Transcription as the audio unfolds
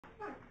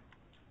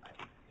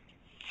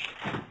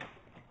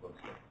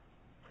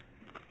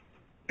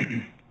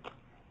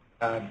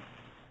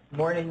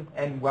Morning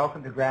and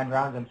welcome to Grand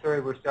Rounds. I'm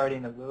sorry we're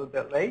starting a little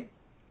bit late.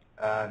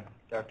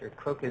 Dr.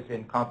 Cook is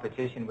in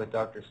competition with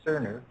Dr.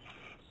 Cerner,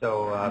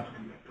 so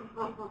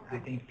I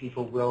think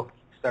people will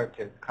start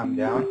to come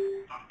down.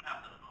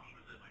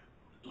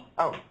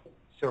 Oh,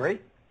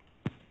 sorry.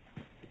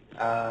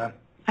 I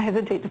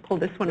hesitate to pull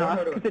this one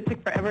off because it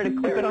took forever to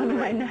clip it onto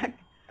my neck.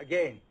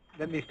 Again,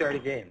 let me start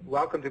again.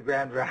 Welcome to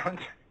Grand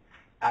Rounds.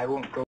 I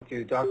won't go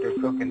to Dr.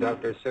 Cook and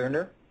Dr.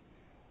 Cerner.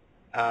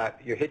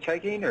 You're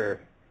hitchhiking, or?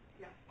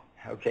 Yeah.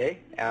 Okay.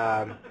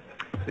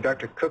 So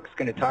Dr. Cook's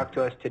going to talk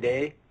to us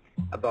today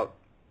about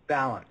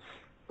balance.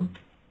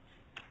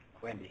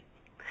 Wendy.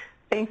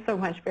 Thanks so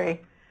much, Barry.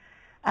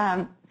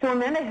 So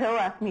Amanda Hill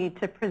asked me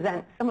to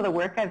present some of the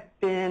work I've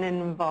been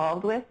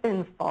involved with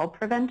in fall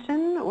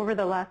prevention over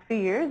the last few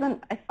years, and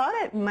I thought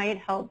it might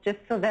help just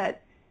so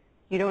that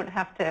you don't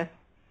have to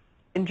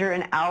endure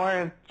an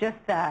hour of just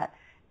that.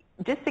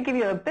 Just to give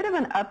you a bit of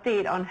an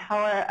update on how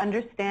our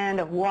understand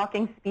of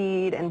walking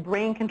speed and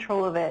brain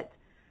control of it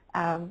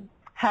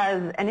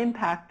has an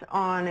impact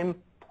on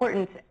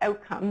important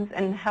outcomes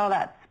and how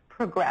that's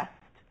progressed.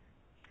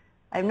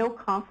 I have no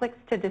conflicts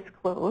to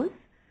disclose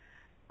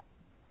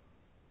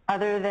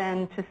other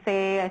than to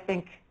say I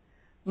think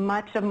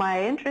much of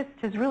my interest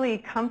has really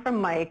come from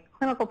my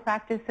clinical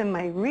practice and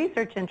my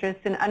research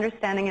interest in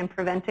understanding and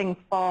preventing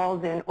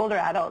falls in older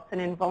adults and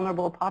in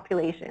vulnerable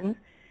populations.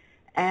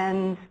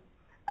 And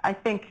I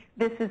think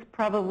this is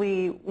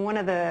probably one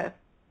of the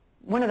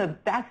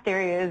best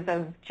areas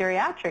of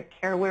geriatric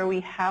care where we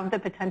have the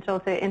potential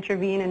to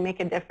intervene and make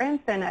a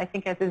difference. And I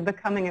think as is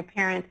becoming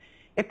apparent,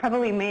 it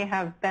probably may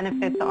have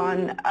benefits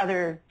on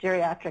other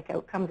geriatric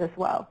outcomes as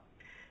well.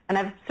 And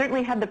I've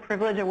certainly had the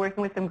privilege of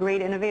working with some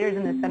great innovators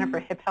in the Center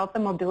for Hip Health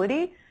and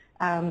Mobility,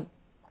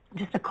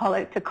 just to call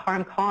out to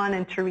Karim Khan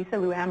and Teresa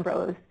Lou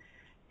Ambrose.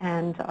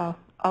 And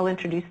I'll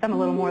introduce them a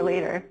little more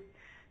later.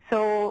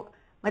 So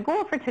my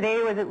goal for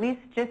today was at least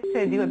just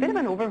to do a bit of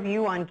an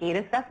overview on gait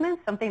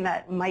assessments, something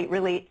that might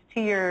relate to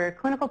your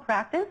clinical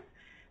practice,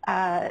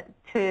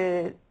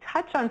 to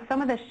touch on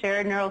some of the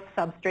shared neural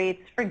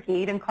substrates for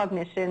gait and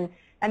cognition,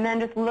 and then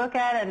just look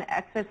at an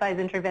exercise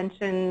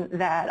intervention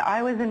that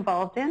I was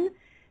involved in,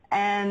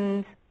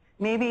 and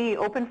maybe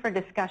open for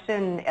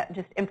discussion,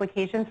 just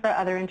implications for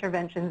other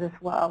interventions as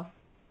well.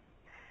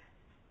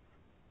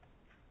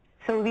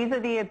 So these are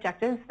the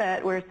objectives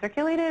that were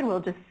circulated.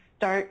 We'll just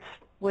start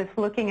with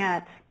looking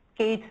at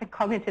gait and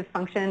cognitive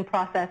function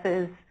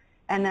processes,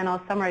 and then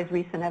I'll summarize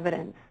recent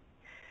evidence.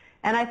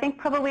 And I think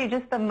probably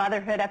just the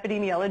motherhood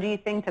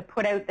epidemiology thing to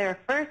put out there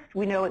first,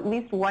 we know at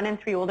least 1 in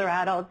 3 older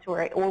adults who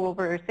are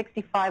over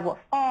 65 will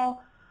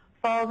fall.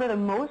 Falls are the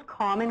most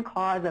common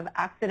cause of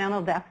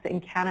accidental deaths in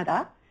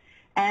Canada.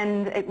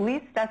 And at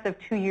least as of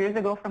 2 years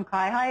ago from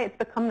CIHI, it's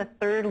become the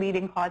 3rd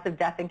leading cause of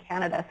death in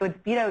Canada. So it's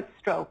beat out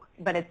stroke,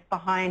 but it's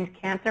behind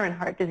cancer and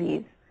heart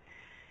disease.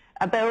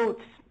 About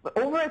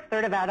over a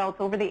third of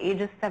adults over the age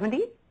of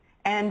 70,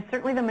 and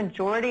certainly the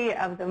majority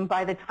of them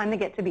by the time they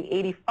get to be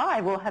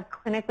 85 will have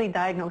clinically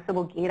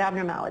diagnosable gait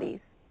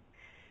abnormalities.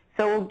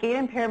 So gait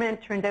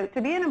impairment turns out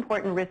to be an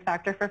important risk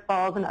factor for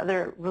falls and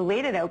other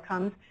related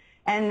outcomes,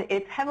 and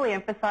it's heavily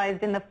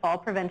emphasized in the fall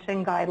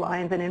prevention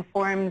guidelines and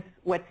informs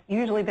what's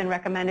usually been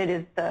recommended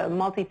is the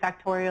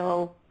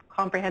multifactorial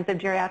comprehensive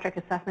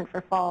geriatric assessment for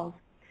falls.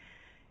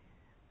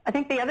 I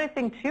think the other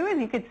thing, too, is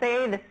you could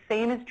say the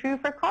same is true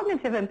for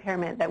cognitive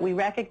impairment, that we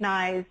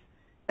recognize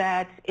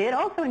that it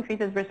also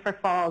increases risk for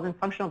falls and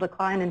functional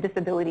decline and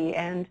disability.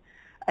 And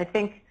I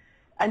think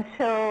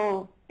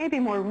until maybe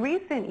more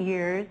recent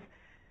years,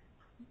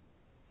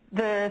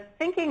 the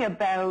thinking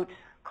about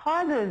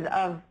causes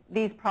of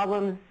these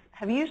problems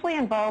have usually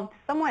involved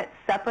somewhat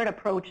separate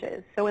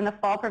approaches. So in the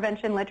fall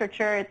prevention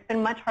literature, it's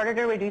been much harder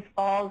to reduce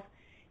falls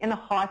in the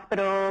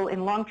hospital,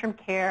 in long-term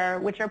care,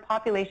 which are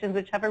populations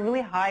which have a really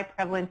high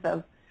prevalence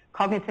of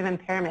cognitive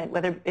impairment,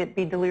 whether it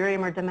be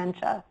delirium or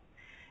dementia.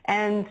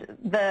 And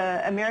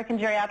the American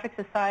Geriatric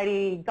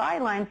Society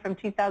guidelines from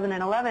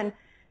 2011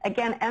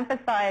 again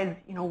emphasize,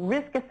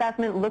 risk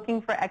assessment, looking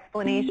for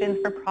explanations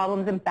for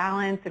problems in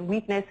balance and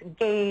weakness and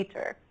gait,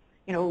 or,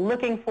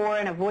 looking for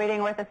and avoiding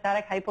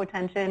orthostatic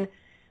hypotension.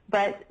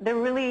 But there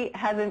really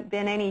hasn't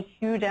been any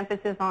huge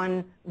emphasis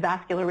on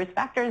vascular risk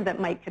factors that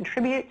might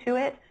contribute to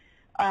it.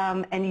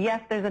 And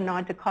yes, there's a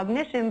nod to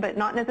cognition, but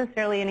not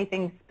necessarily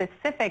anything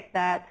specific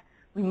that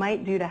we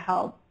might do to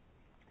help.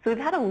 So we've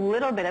had a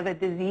little bit of a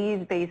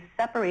disease-based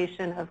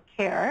separation of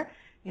care.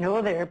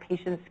 Their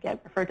patients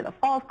get referred to the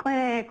falls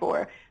clinic,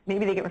 or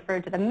maybe they get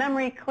referred to the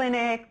memory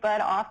clinic,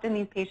 but often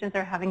these patients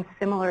are having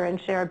similar and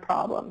shared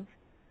problems.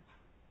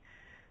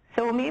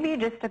 So maybe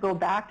just to go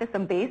back to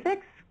some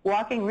basics,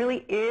 walking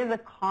really is a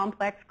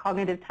complex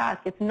cognitive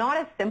task. It's not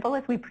as simple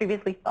as we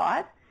previously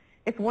thought.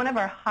 It's one of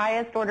our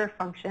highest order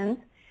functions.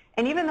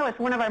 And even though it's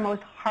one of our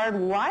most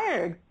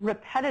hardwired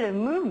repetitive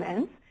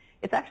movements,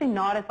 it's actually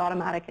not as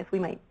automatic as we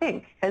might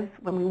think. Because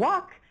when we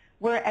walk,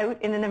 we're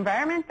out in an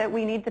environment that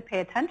we need to pay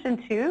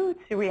attention to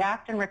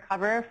react and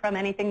recover from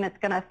anything that's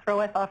going to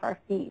throw us off our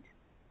feet.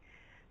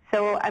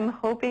 So I'm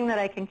hoping that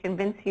I can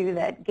convince you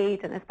that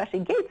gait, and especially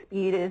gait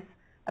speed, is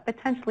a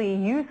potentially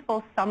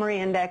useful summary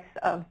index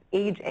of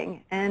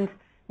aging, and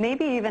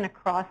maybe even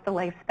across the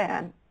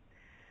lifespan.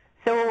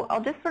 So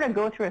I'll just sort of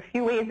go through a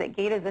few ways that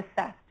gait is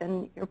assessed,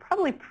 and you're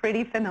probably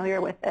pretty familiar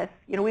with this.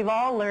 You know, we've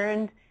all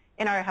learned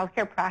in our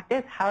healthcare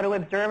practice how to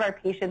observe our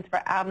patients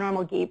for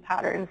abnormal gait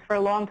patterns for a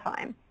long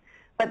time.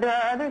 But there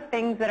are other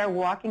things that our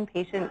walking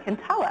patient can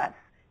tell us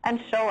and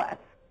show us.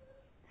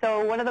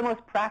 So one of the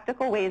most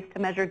practical ways to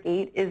measure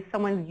gait is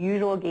someone's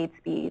usual gait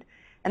speed,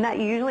 and that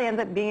usually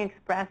ends up being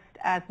expressed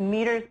as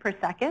meters per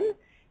second,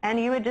 and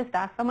you would just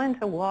ask someone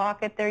to walk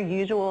at their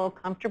usual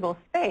comfortable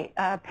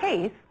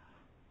pace.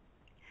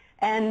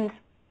 And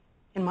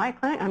in my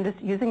clinic, I'm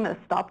just using the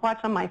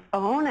stopwatch on my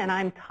phone, and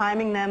I'm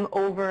timing them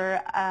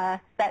over a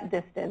set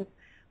distance.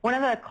 One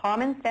of the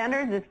common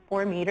standards is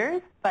 4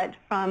 meters, but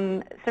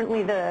from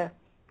certainly the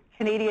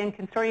Canadian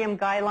Consortium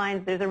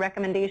guidelines, there's a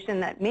recommendation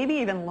that maybe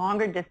even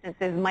longer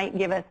distances might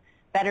give us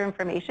better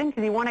information,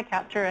 because you want to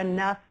capture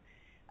enough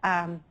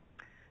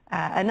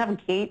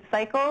gait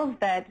cycles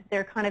that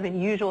they're kind of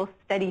in usual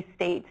steady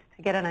state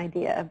to get an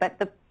idea. But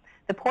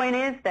the point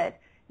is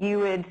that you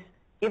would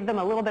give them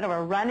a little bit of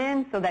a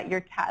run-in so that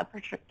you're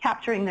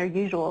capturing their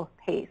usual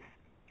pace.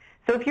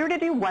 So if you were to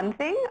do one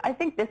thing, I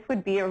think this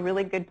would be a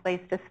really good place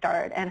to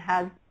start and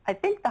has, I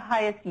think, the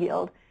highest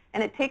yield,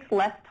 and it takes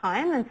less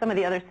time than some of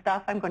the other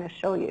stuff I'm going to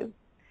show you.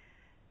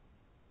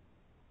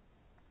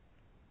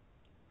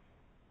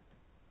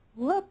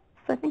 Whoops,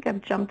 I think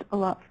I've jumped a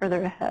lot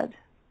further ahead.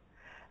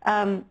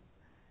 I'll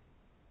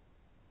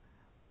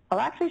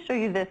actually show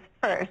you this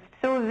first.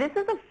 So this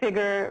is a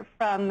figure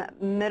from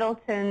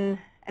Middleton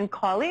and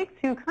colleagues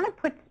who kind of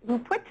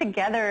put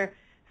together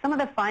some of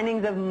the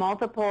findings of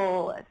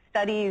multiple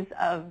studies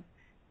of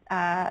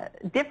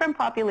different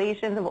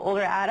populations of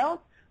older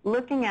adults,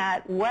 looking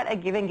at what a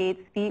given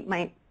gait speed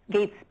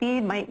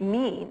might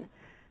mean.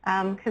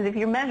 Because if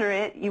you measure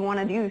it, you want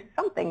to do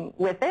something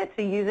with it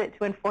to use it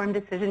to inform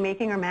decision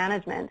making or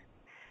management.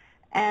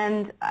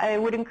 And I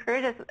would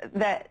encourage us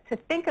to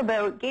think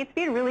about gait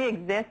speed really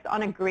exists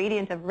on a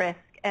gradient of risk,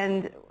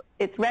 and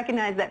it's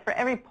recognized that for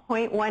every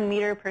 0.1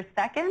 meter per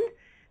second,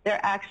 there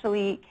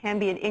actually can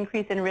be an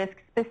increase in risk,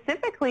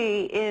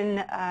 specifically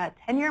in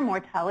 10-year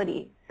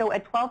mortality. So a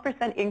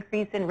 12%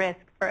 increase in risk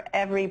for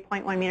every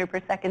 0.1 meter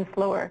per second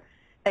slower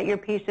that your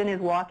patient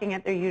is walking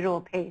at their usual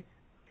pace.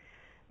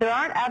 There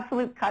aren't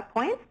absolute cut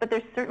points, but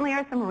there certainly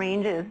are some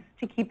ranges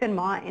to keep in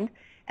mind.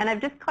 And I've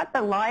just cut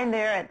the line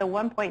there at the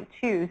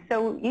 1.2.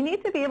 So you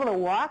need to be able to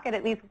walk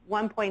at least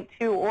 1.2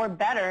 or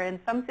better in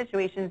some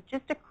situations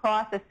just to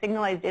cross a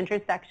signalized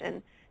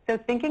intersection. So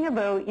thinking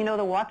about, you know,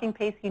 the walking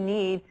pace you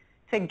need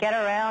to get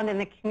around in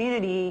the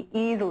community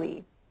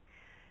easily.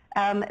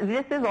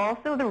 This is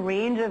also the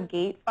range of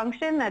gait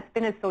function that's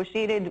been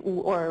associated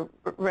or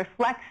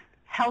reflects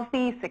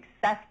healthy,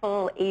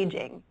 successful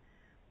aging.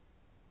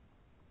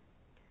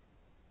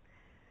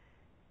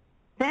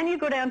 Then you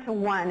go down to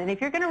 1, and if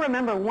you're going to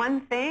remember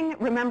one thing,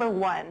 remember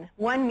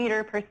 1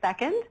 meter per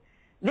second.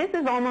 This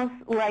is almost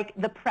like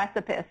the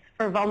precipice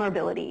for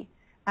vulnerability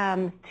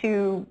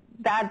to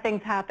bad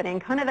things happening,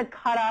 kind of the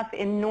cutoff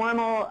in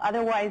normal,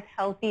 otherwise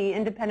healthy,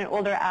 independent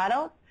older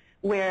adults,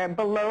 where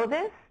below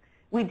this,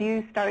 we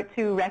do start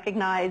to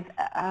recognize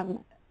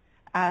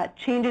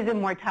changes in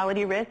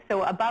mortality risk.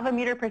 So above a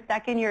meter per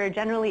second, you're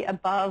generally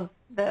above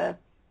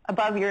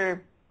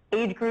your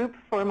age group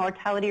for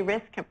mortality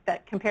risk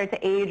compared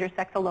to age or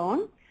sex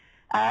alone.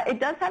 It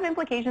does have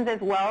implications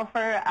as well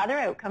for other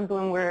outcomes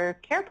when we're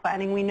care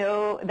planning. We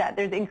know that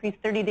there's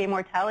increased 30-day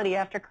mortality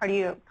after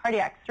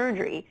cardiac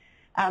surgery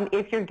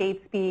if your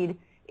gait speed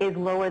is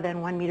lower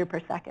than 1 meter per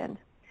second.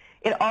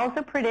 It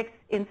also predicts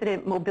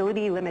incident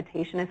mobility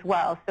limitation as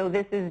well. So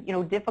this is, you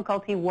know,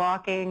 difficulty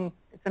walking,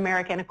 it's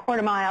American, a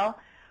quarter mile,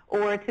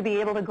 or to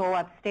be able to go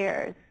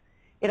upstairs.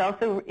 It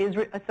also is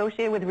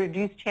associated with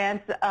reduced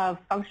chance of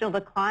functional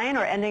decline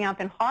or ending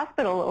up in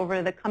hospital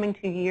over the coming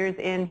 2 years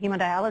in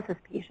hemodialysis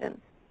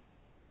patients.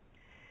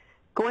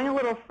 Going a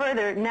little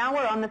further, now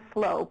we're on the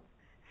slope.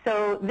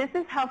 So this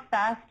is how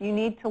fast you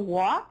need to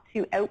walk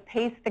to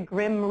outpace the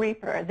Grim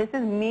Reaper. This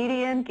is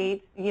median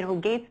gait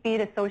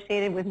speed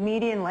associated with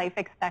median life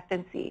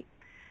expectancy.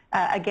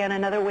 Again,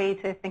 another way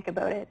to think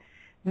about it.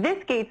 This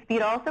gait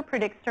speed also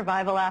predicts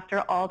survival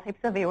after all types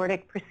of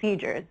aortic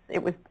procedures.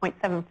 It was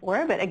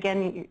 0.74, but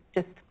again,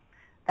 just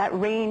that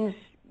range,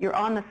 you're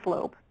on the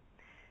slope.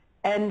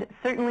 And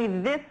certainly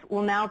this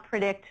will now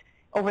predict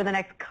over the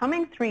next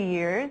coming 3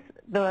 years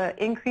the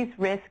increased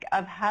risk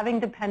of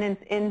having dependence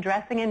in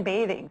dressing and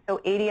bathing,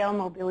 so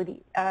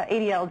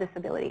ADL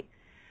disability.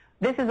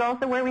 This is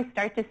also where we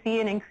start to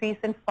see an increase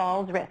in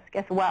falls risk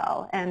as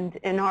well. And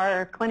in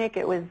our clinic,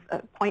 it was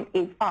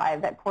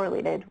 0.85 that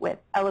correlated with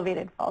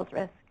elevated falls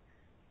risk.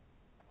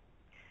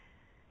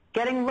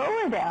 Getting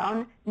lower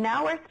down,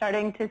 now we're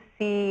starting to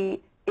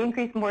see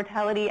increased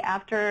mortality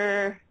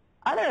after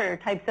other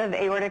types of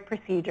aortic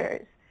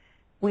procedures.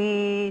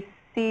 We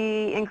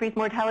see increased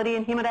mortality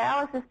in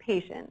hemodialysis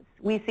patients.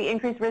 We see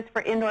increased risk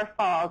for indoor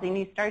falls, and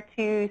you start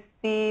to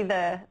see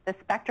the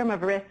spectrum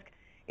of risk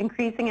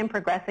increasing and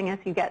progressing as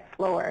you get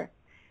slower.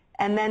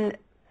 And then,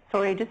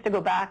 sorry, just to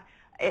go back,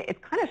 it's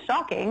kind of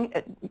shocking.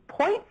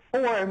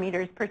 0.4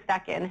 meters per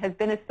second has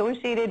been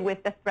associated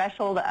with the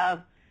threshold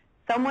of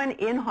someone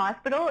in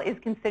hospital is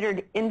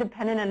considered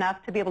independent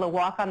enough to be able to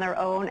walk on their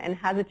own and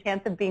has a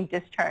chance of being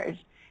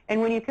discharged.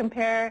 And when you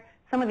compare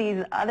some of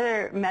these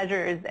other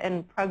measures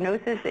and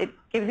prognosis, it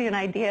gives you an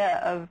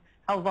idea of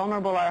how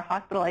vulnerable our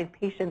hospitalized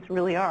patients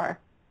really are.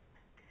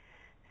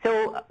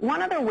 So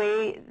one other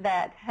way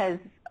that has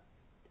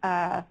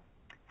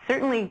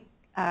certainly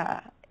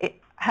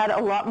had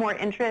a lot more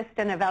interest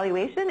and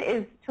evaluation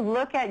is to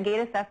look at gait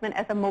assessment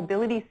as a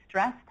mobility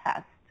stress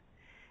test.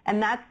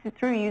 And that's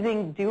through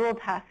using dual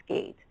task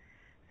gait.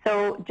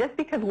 So just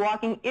because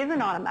walking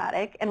isn't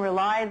automatic and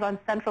relies on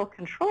central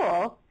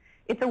control,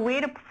 it's a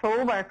way to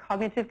probe our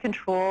cognitive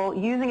control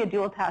using a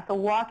dual task, so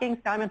walking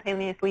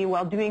simultaneously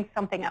while doing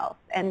something else.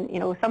 And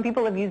some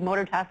people have used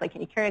motor tasks, like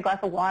can you carry a glass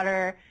of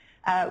water?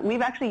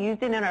 We've actually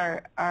used it in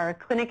our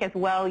clinic as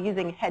well,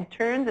 using head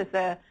turns as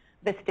the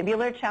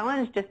vestibular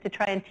challenge, just to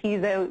try and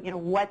tease out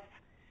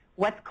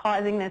what's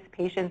causing this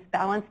patient's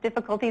balance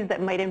difficulties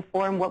that might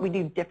inform what we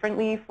do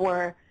differently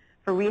for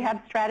rehab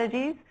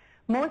strategies.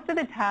 Most of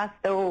the tasks,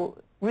 though,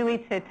 really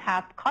to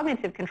tap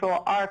cognitive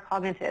control are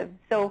cognitive.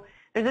 So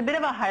there's a bit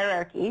of a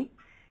hierarchy.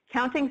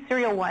 Counting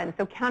serial 1,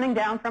 so counting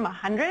down from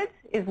 100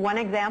 is one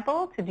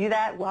example to do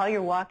that while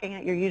you're walking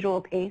at your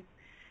usual pace.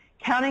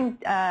 Counting,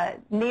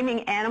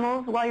 naming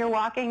animals while you're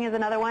walking is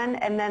another one,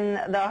 and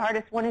then the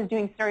hardest one is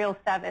doing serial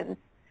 7s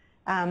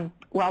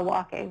while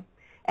walking.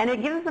 And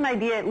it gives us an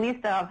idea at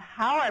least of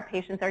how our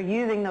patients are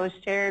using those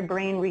shared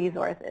brain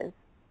resources.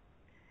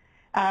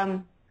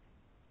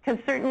 Because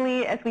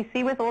certainly, as we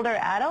see with older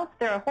adults,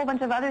 there are a whole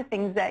bunch of other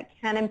things that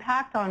can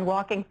impact on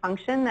walking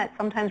function that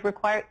sometimes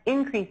require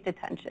increased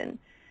attention.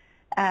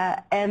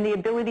 And the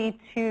ability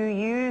to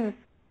use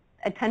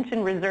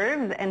attention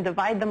reserves and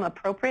divide them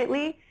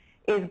appropriately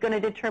is going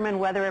to determine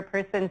whether a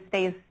person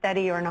stays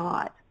steady or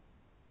not.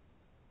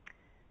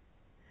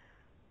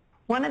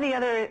 One of the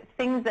other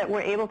things that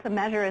we're able to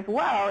measure as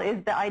well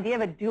is the idea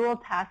of a dual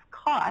task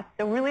cost.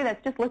 So really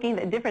that's just looking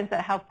at the difference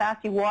at how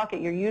fast you walk at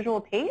your usual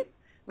pace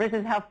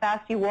versus how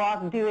fast you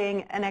walk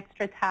doing an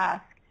extra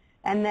task,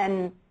 and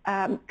then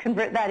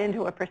convert that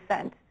into a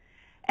percent.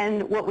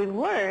 And what we've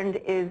learned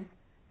is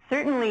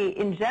certainly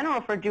in general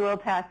for dual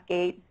task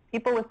gait,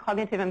 people with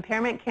cognitive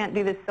impairment can't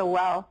do this so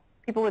well.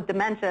 People with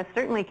dementia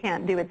certainly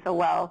can't do it so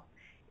well.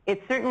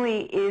 It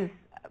certainly is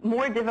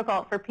more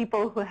difficult for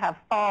people who have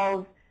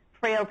falls,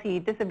 frailty,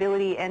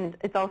 disability, and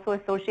it's also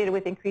associated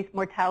with increased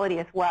mortality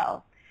as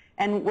well.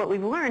 And what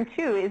we've learned,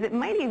 too, is it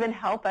might even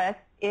help us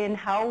in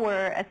how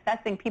we're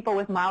assessing people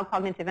with mild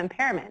cognitive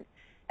impairment.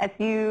 As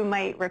you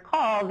might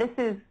recall, this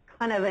is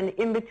kind of an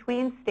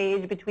in-between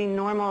stage between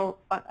normal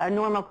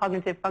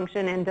cognitive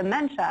function and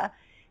dementia.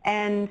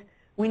 And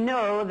we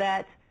know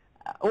that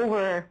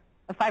over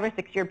a 5 or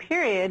 6 year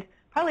period,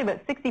 probably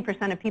about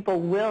 60% of people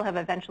will have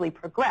eventually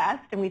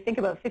progressed, and we think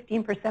about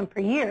 15%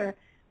 per year.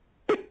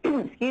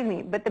 Excuse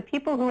me, but the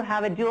people who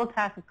have a dual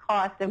task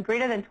cost of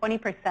greater than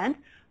 20%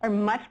 are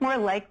much more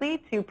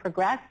likely to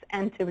progress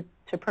and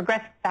to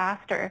progress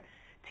faster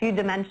to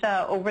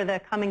dementia over the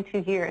coming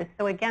 2 years.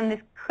 So again,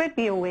 this could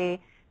be a way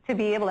to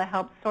be able to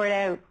help sort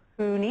out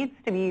who needs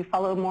to be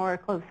followed more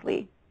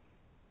closely.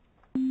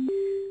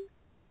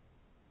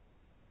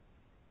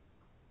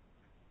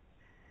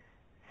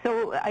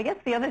 So I guess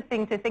the other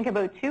thing to think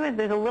about, too, is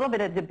there's a little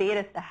bit of debate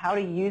as to how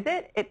to use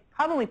it. It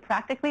probably,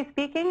 practically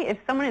speaking, if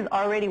someone is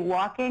already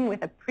walking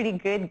with a pretty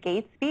good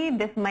gait speed,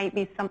 this might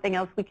be something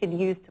else we could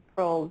use to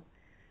probe.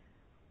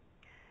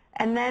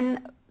 And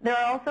then there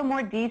are also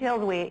more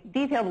detailed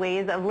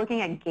ways of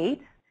looking at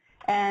gait,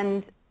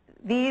 and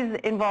these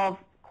involve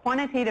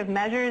quantitative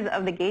measures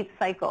of the gait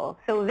cycle.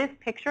 So this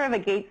picture of a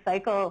gait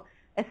cycle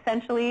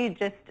essentially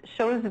just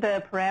shows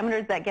the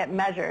parameters that get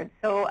measured.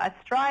 So a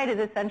stride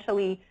is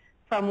essentially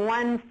from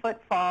 1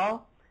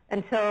 footfall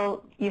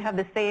until you have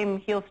the same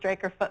heel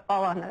strike or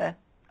footfall on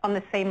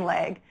the same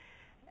leg.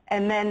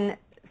 And then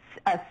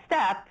a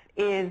step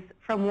is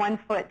from 1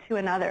 foot to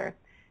another.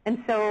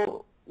 And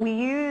so we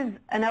use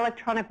an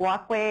electronic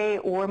walkway,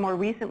 or more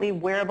recently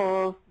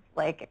wearables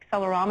like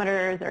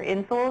accelerometers or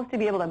insoles, to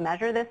be able to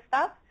measure this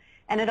stuff.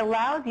 And it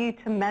allows you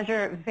to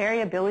measure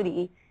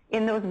variability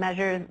in those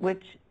measures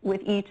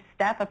with each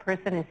step a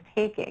person is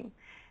taking.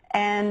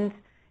 And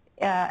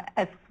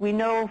as we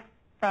know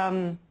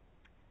from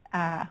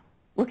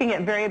looking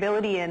at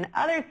variability in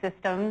other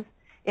systems,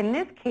 in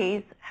this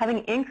case, having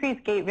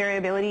increased gait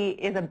variability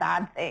is a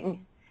bad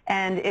thing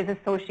and is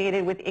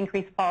associated with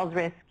increased falls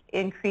risk,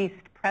 increased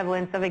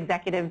prevalence of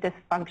executive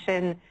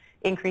dysfunction,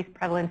 increased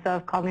prevalence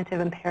of cognitive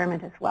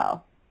impairment as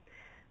well.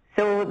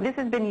 So this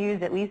has been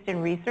used, at least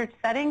in research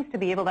settings, to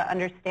be able to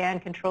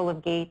understand control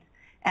of gait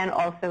and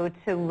also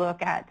to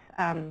look at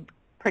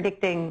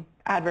predicting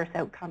adverse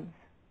outcomes.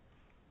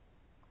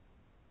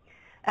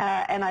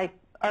 And I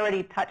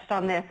already touched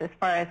on this as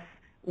far as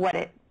what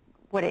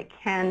it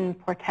can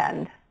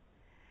portend.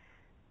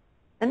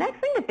 The next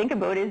thing to think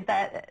about is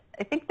that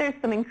I think there's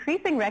some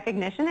increasing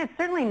recognition. It's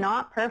certainly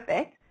not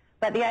perfect,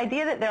 but the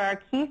idea that there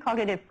are key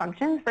cognitive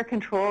functions for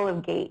control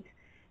of gait.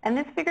 And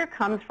this figure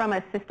comes from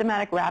a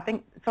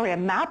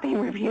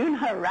mapping review,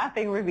 not a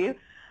wrapping review,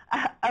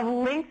 of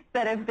links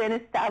that have been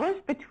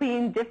established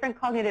between different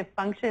cognitive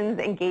functions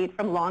and gait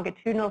from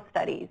longitudinal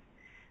studies.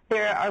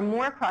 There are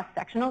more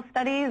cross-sectional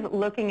studies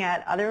looking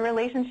at other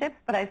relationships,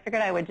 but I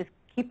figured I would just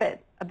keep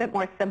it a bit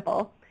more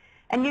simple.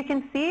 And you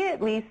can see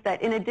at least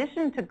that in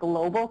addition to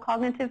global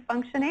cognitive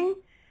functioning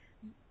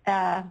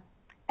and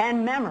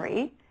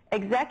memory,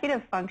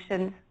 executive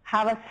functions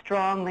have a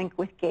strong link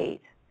with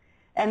gait.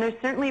 And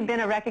there's certainly been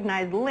a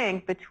recognized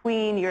link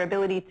between your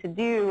ability to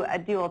do a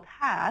dual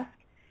task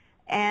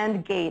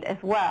and gait as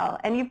well.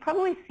 And you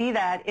probably see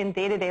that in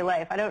day-to-day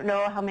life. I don't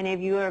know how many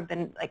of you have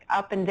been like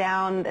up and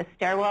down the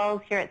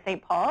stairwells here at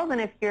St. Paul's,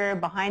 and if you're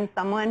behind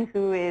someone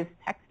who is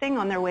texting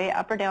on their way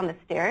up or down the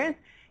stairs,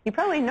 you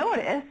probably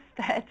notice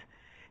that,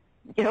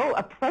 you know,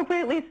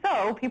 appropriately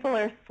so, people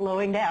are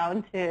slowing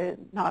down to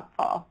not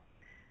fall.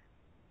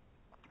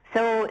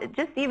 So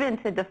just even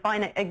to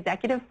define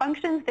executive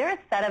functions, they're a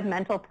set of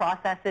mental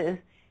processes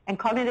and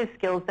cognitive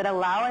skills that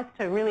allow us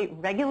to really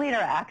regulate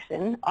our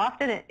action.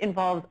 Often it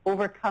involves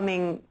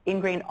overcoming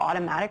ingrained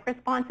automatic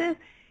responses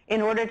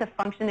in order to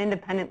function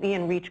independently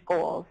and reach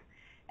goals.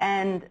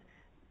 And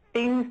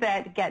things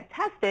that get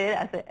tested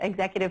as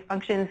executive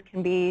functions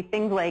can be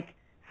things like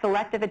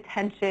selective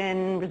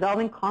attention,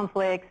 resolving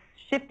conflicts,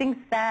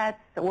 shifting sets,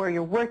 or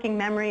your working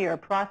memory or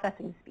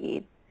processing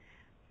speed.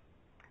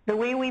 The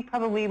way we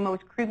probably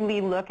most crudely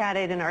look at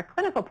it in our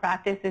clinical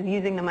practice is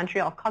using the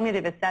Montreal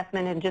Cognitive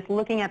Assessment and just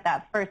looking at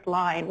that first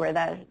line where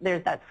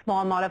there's that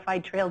small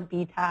modified trailed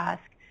B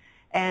task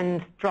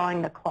and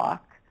drawing the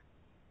clock.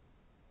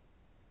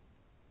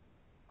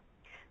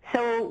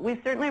 So we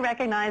certainly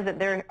recognize that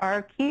there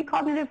are key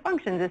cognitive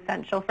functions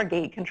essential for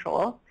gait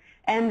control,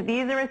 and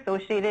these are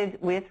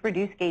associated with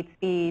reduced gait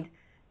speed.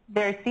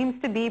 There seems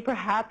to be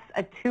perhaps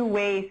a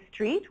two-way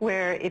street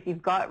where if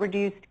you've got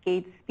reduced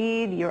gait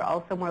speed, you're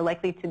also more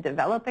likely to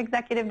develop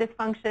executive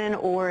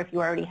dysfunction, or if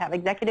you already have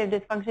executive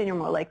dysfunction, you're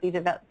more likely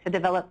to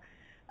develop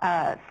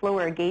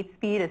slower gait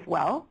speed as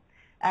well.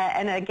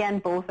 And again,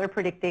 both are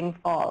predicting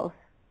falls.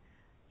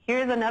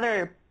 Here's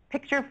another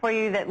picture for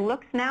you that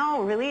looks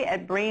now really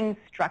at brain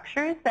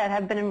structures that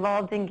have been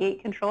involved in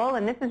gait control,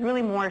 and this is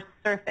really more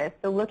surface,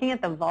 so looking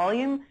at the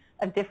volume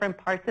of different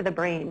parts of the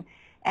brain.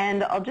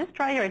 And I'll just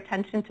draw your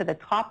attention to the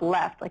top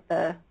left, like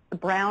the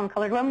brown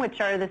colored one,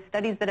 which are the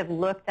studies that have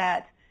looked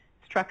at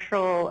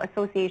structural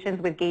associations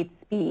with gait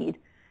speed.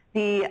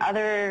 The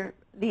other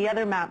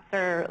maps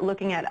are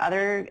looking at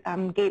other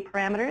gait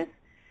parameters.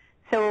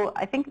 So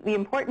I think the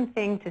important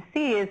thing to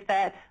see is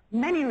that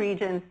many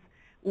regions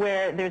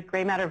where there's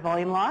gray matter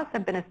volume loss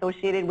have been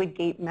associated with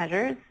gait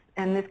measures,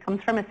 and this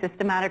comes from a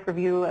systematic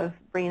review of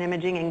brain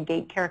imaging and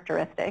gait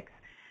characteristics.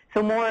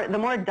 So the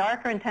more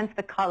dark or intense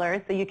the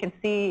color, so you can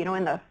see, you know,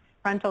 in the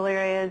frontal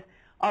areas,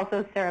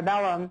 also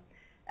cerebellum,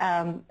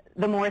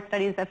 the more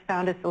studies have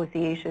found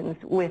associations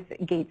with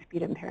gait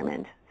speed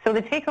impairment. So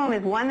the take home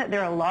is one, that there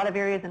are a lot of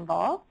areas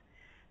involved,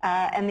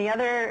 and the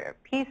other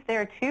piece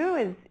there too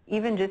is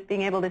even just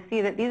being able to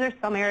see that these are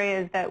some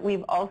areas that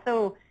we've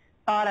also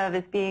thought of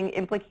as being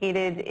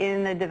implicated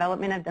in the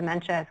development of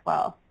dementia as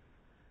well.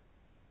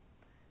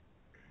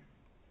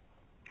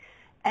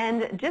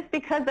 And just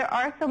because there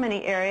are so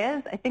many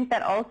areas, I think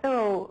that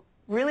also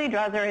really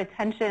draws our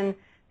attention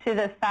to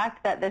the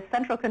fact that the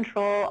central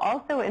control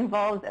also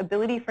involves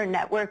ability for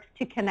networks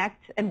to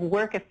connect and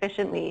work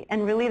efficiently,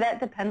 and really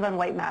that depends on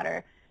white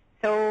matter.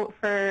 So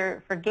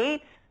for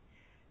gait,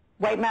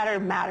 white matter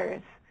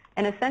matters,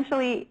 and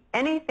essentially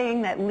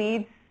anything that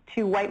leads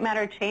to white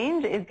matter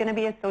change is going to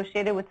be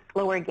associated with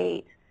slower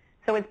gait.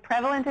 So it's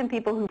prevalent in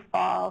people who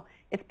fall.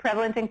 It's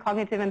prevalent in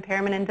cognitive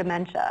impairment and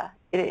dementia.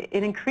 It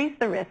increased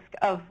the risk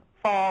of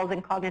falls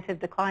and cognitive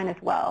decline as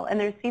well, and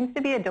there seems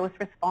to be a dose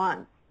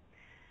response.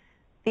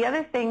 The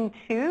other thing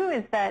too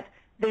is that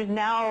there's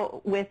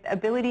now, with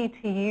ability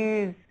to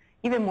use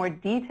even more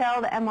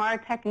detailed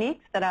MR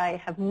techniques that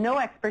I have no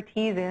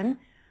expertise in,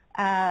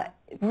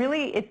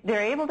 really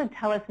they're able to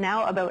tell us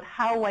now about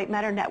how white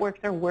matter networks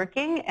are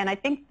working, and I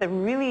think the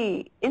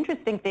really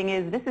interesting thing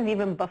is this is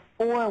even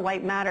before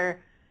white matter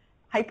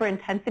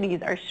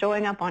hyperintensities are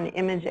showing up on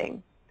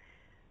imaging.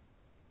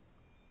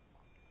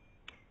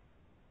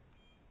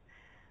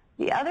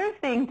 The other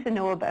thing to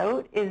know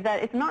about is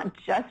that it's not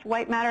just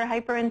white matter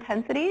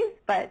hyperintensities,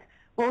 but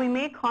while we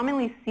may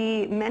commonly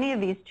see many of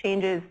these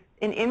changes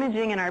in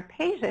imaging in our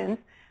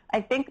patients,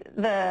 I think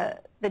the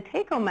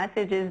take-home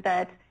message is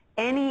that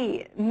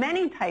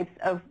many types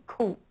of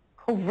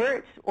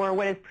covert, or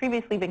what has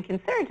previously been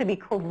considered to be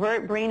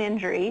covert brain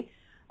injury,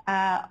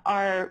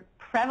 are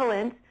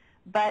prevalent,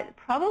 but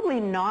probably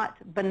not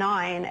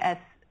benign as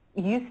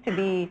used to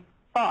be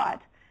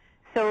thought.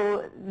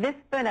 So this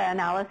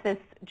meta-analysis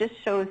just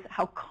shows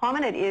how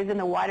common it is in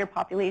the wider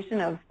population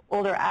of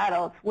older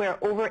adults,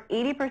 where over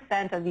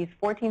 80% of these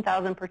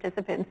 14,000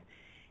 participants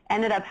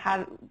ended up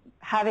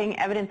having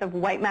evidence of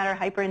white matter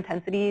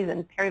hyperintensities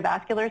and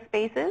perivascular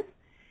spaces,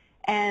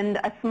 and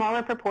a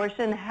smaller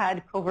proportion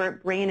had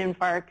covert brain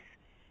infarcts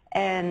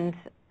and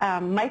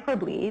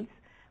microbleeds,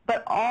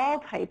 but all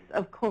types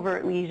of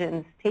covert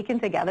lesions taken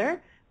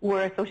together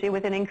were associated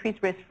with an increased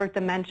risk for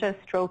dementia,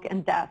 stroke,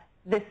 and death.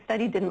 This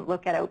study didn't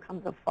look at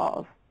outcomes of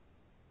falls.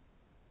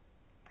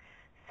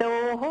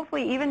 So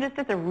hopefully, even just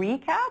as a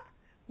recap,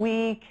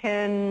 we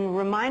can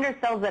remind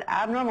ourselves that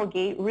abnormal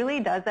gait really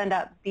does end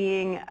up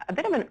being a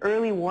bit of an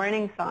early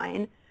warning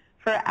sign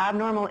for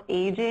abnormal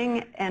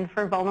aging and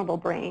for vulnerable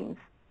brains.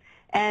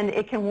 And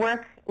it can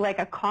work like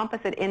a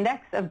composite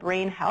index of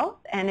brain health,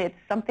 and it's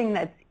something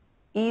that's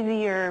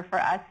easier for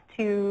us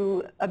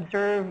to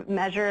observe,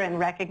 measure, and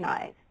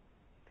recognize.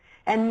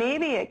 And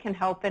maybe it can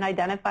help in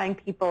identifying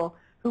people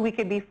who we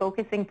could be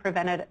focusing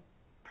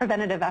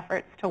preventative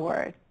efforts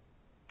toward.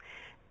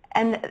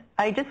 And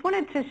I just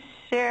wanted to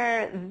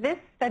share this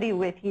study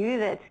with you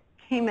that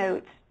came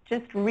out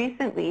just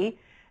recently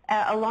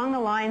along the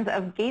lines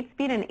of gait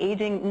speed and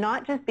aging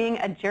not just being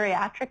a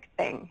geriatric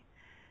thing.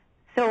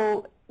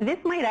 So this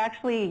might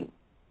actually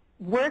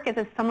work as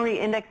a summary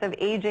index of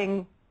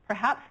aging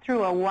perhaps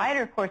through a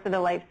wider course of the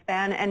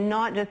lifespan and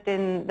not just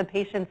in the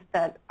patients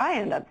that I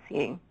end up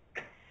seeing.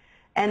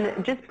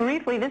 And just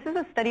briefly, this is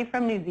a study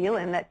from New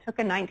Zealand that took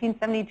a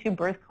 1972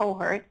 birth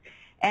cohort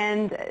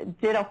and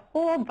did a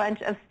whole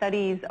bunch of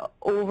studies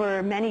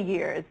over many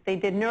years. They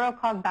did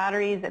neurocog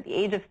batteries at the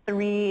age of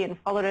 3 and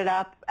followed it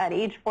up at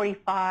age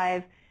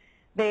 45.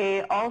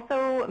 They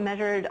also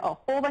measured a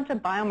whole bunch of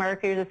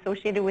biomarkers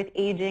associated with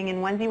aging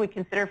and ones you would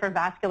consider for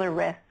vascular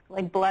risk,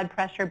 like blood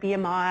pressure,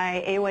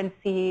 BMI,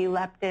 A1C,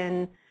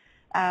 leptin,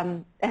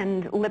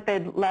 and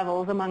lipid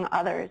levels, among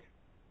others,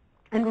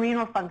 and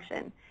renal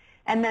function.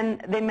 And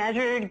then they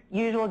measured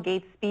usual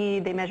gait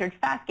speed, they measured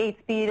fast gait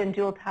speed and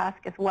dual task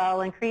as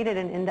well, and created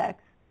an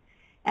index.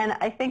 And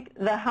I think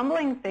the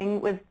humbling thing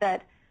was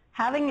that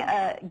having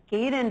a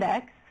gait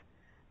index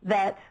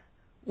that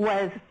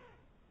was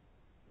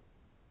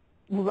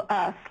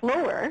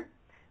slower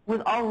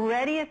was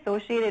already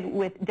associated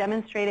with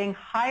demonstrating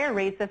higher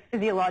rates of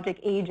physiologic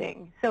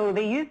aging. So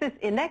they used this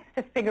index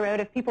to figure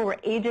out if people were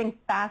aging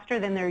faster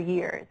than their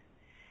years.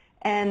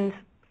 And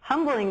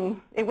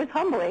it was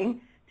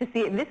humbling to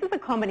see this is a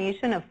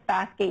combination of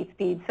fast gait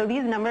speed. So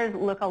these numbers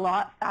look a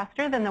lot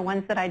faster than the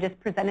ones that I just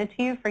presented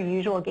to you for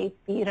usual gait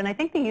speed. And I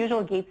think the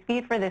usual gait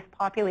speed for this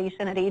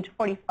population at age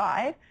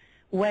 45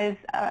 was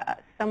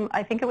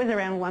I think it was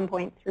around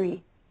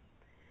 1.3.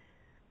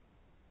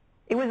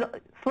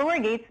 Slower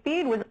gait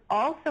speed was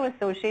also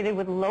associated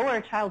with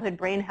lower childhood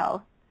brain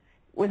health,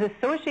 was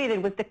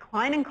associated with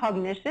decline in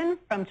cognition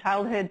from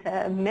childhood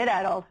to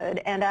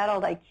mid-adulthood and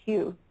adult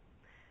IQ.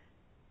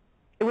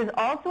 It was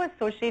also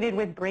associated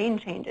with brain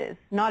changes.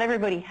 Not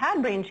everybody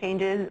had brain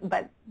changes,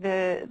 but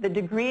the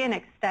degree and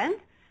extent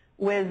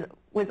was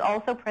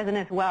also present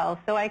as well.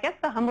 So I guess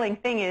the humbling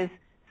thing is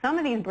some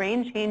of these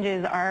brain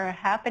changes are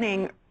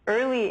happening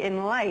early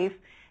in life,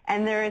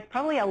 and there is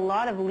probably a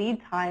lot of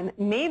lead time,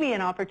 maybe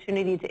an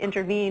opportunity to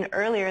intervene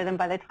earlier than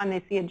by the time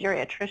they see a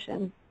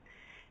geriatrician.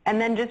 And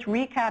then just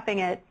recapping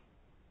it,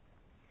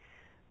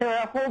 there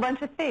are a whole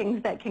bunch of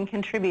things that can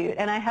contribute,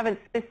 and I haven't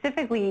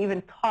specifically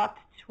even talked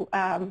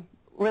to,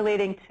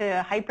 relating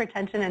to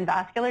hypertension and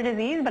vascular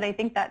disease, but I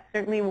think that's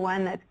certainly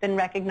one that's been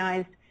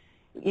recognized,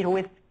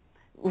 with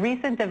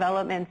recent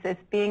developments as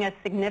being a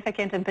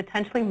significant and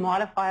potentially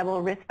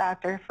modifiable risk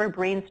factor for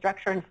brain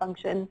structure and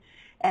function,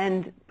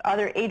 and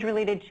other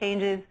age-related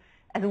changes,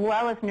 as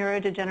well as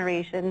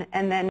neurodegeneration,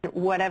 and then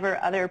whatever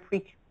other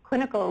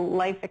preclinical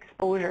life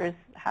exposures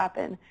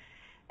happen.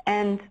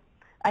 And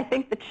I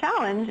think the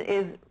challenge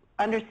is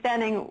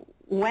understanding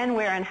when,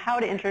 where, and how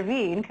to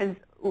intervene, because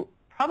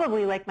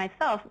probably like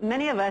myself,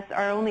 many of us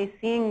are only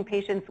seeing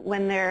patients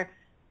when they're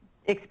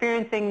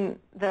experiencing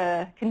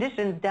the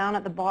conditions down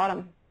at the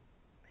bottom.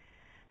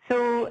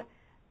 So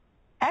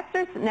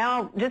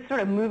now just sort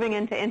of moving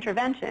into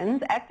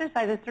interventions,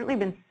 exercise has certainly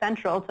been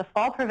central to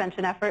fall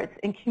prevention efforts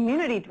in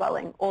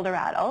community-dwelling older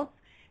adults,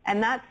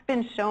 and that's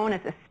been shown as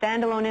a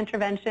standalone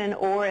intervention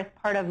or as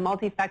part of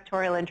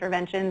multifactorial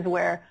interventions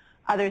where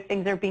other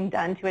things are being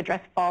done to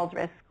address falls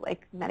risk,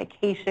 like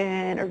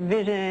medication or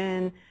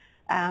vision,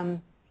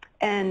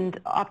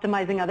 and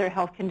optimizing other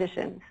health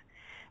conditions.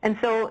 And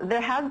so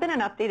there has been an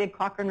updated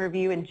Cochrane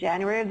review in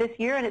January of this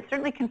year, and it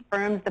certainly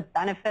confirms the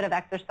benefit of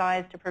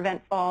exercise to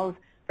prevent falls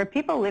for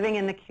people living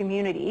in the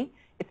community.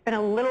 It's been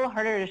a little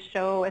harder to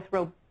show as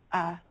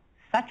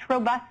such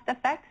robust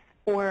effects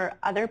for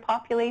other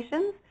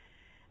populations.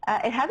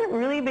 It hasn't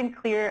really been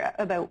clear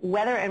about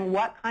whether and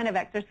what kind of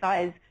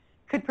exercise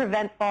could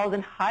prevent falls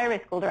in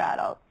high-risk older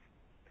adults.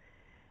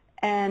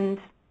 And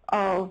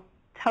I'll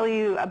tell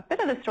you a bit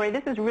of the story.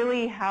 This is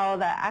really how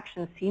the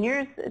Action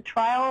Seniors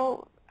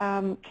trial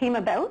came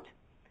about.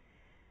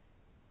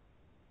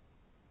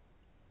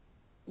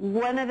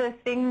 One of the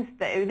things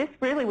this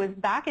really was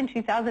back in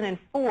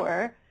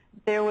 2004.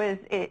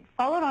 It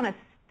followed on a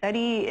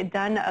study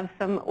done of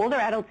some older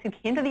adults who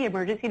came to the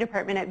emergency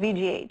department at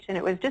VGH, and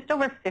it was just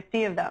over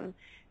 50 of them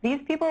these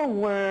people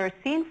were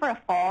seen for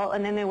a fall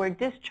and then they were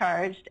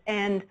discharged,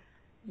 and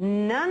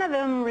none of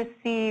them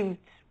received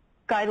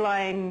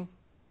guideline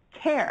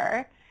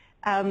care,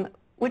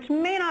 which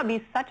may not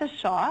be such a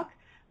shock,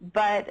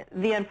 but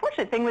the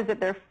unfortunate thing was that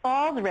their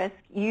falls risk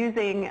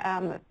using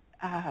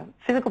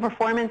physical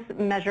performance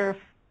measure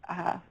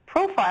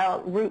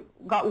profile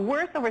got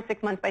worse over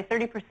 6 months by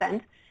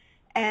 30%,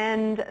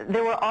 and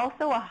there were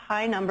also a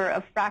high number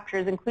of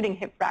fractures, including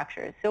hip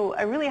fractures, so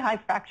a really high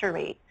fracture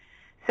rate.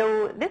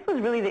 So this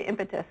was really the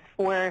impetus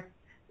for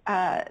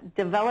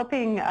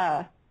developing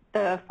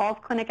the falls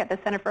clinic at the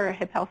Center for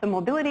Hip Health and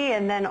Mobility,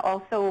 and then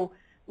also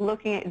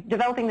looking at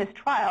developing this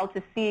trial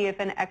to see if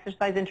an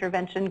exercise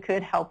intervention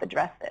could help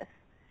address this.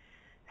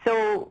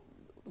 So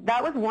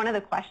that was one of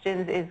the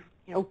questions: is,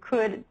 you know,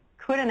 could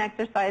an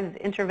exercise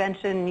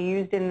intervention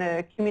used in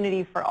the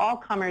community for all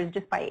comers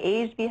just by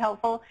age be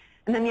helpful?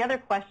 And then the other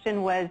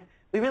question was,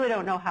 we really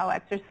don't know how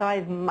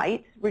exercise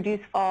might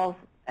reduce falls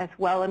as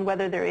well, and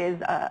whether there is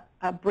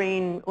a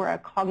brain or a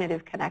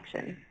cognitive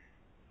connection.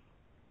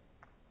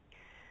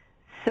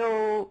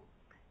 So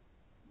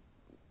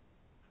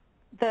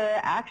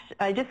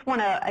I just want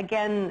to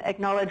again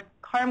acknowledge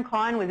Karim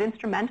Khan was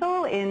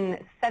instrumental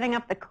in setting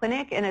up the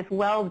clinic, and as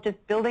well just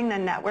building the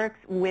networks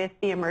with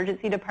the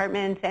emergency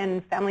department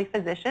and family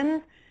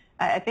physicians.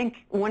 I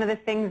think one of the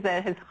things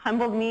that has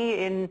humbled me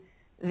in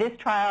this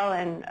trial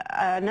and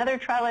another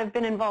trial I've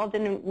been involved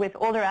in with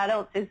older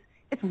adults is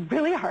it's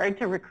really hard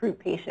to recruit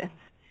patients.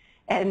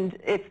 And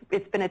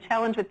it's been a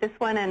challenge with this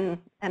one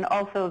and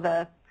also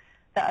the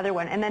other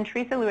one. And then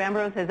Teresa Lou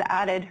Ambrose has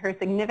added her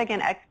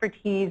significant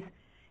expertise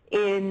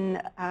in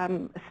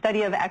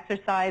study of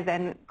exercise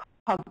and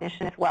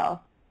cognition as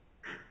well.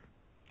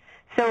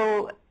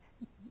 So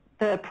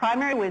the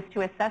primary was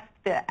to assess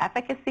the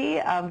efficacy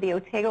of the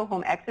Otago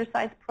Home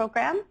Exercise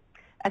Program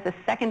as a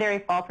secondary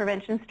fall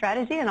prevention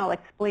strategy, and I'll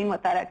explain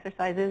what that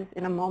exercise is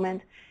in a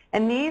moment.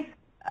 And these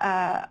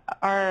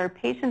our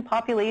patient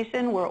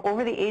population were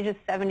over the age of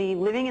 70,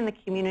 living in the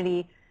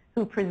community,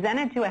 who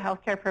presented to a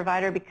healthcare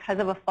provider because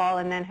of a fall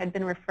and then had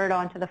been referred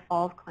on to the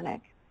falls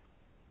clinic.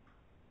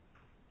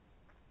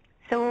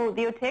 So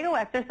the Otago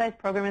Exercise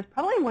Program is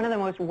probably one of the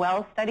most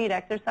well-studied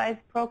exercise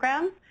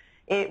programs.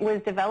 It was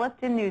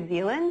developed in New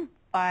Zealand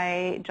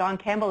by John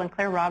Campbell and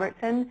Claire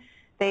Robertson.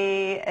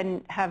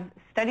 They have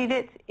studied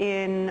it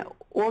in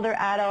older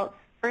adults,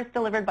 first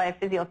delivered by a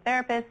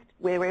physiotherapist.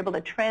 We were able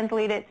to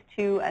translate it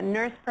to a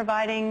nurse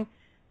providing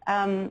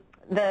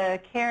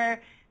the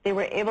care. They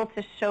were able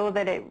to show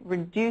that it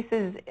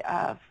reduces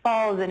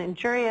falls and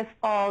injurious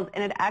falls,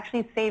 and it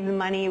actually saves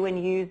money when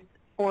used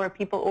for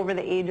people over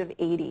the age of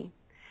 80.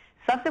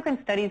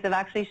 Subsequent studies have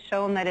actually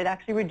shown that it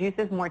actually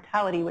reduces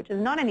mortality, which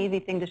is not an easy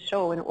thing to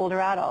show in older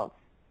adults.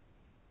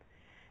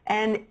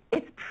 And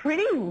it's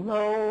pretty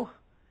low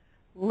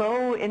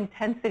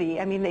intensity.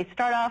 I mean, they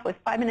start off with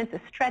 5 minutes of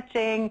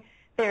stretching.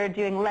 They're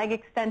doing leg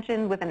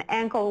extensions with an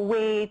ankle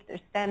weight. They're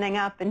standing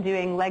up and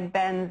doing leg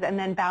bends, and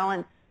then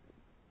balance.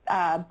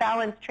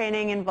 Balance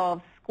training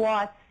involves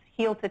squats,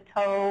 heel to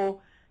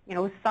toe, you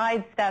know,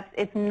 side steps.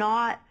 It's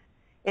not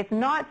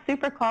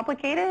super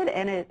complicated,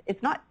 and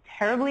it's not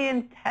terribly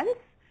intense.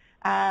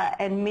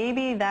 And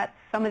maybe that's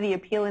some of the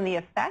appeal and the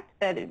effect,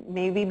 that it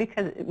maybe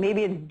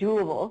it's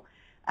doable.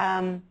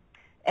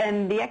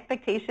 And the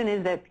expectation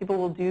is that people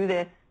will do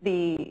this,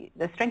 the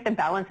strength and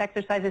balance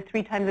exercises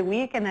 3 times a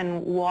week, and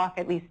then walk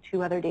at least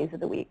 2 other days of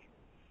the week.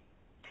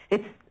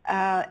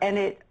 And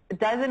it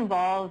does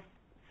involve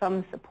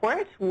some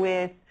support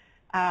with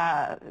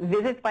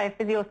visits by a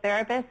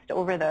physiotherapist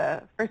over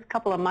the first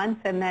couple of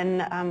months, and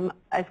then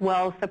as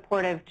well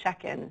supportive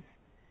check-ins.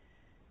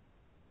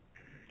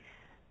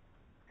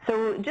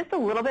 So just a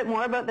little bit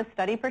more about the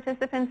study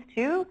participants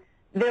too.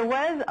 There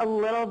was a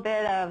little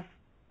bit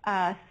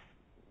of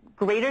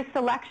greater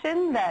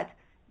selection, that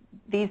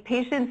these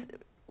patients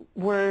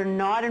were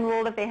not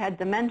enrolled if they had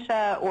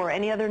dementia or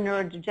any other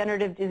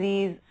neurodegenerative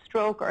disease,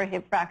 stroke, or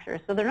hip fracture.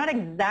 So they're not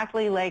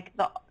exactly like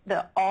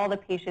all the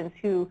patients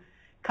who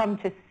come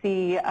to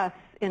see us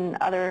in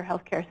other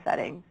healthcare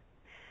settings.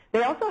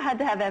 They also had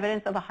to have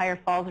evidence of a higher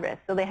falls risk.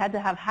 So they had to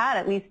have had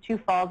at least 2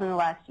 falls in the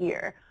last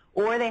year,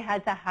 or they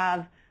had to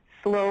have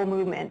slow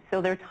movement.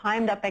 So they're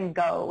timed up and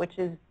go, which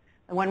is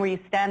the one where you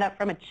stand up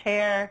from a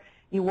chair,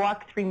 you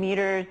walk 3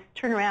 meters,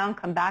 turn around,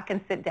 come back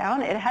and sit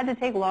down. It had to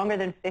take longer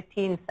than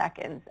 15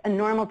 seconds. A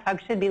normal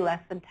tug should be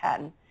less than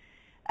 10.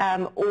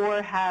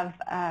 Or have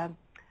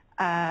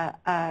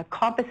a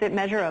composite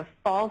measure of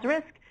falls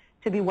risk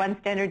to be 1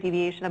 standard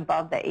deviation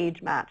above the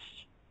age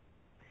matched.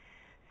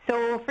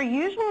 So for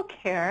usual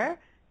care,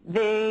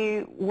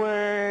 they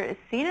were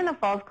seen in the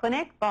falls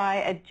clinic by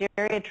a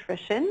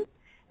geriatrician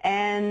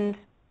and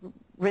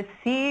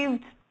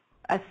received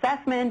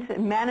assessment,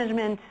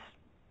 management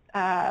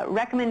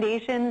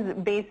recommendations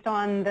based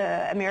on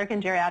the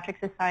American Geriatric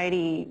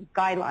Society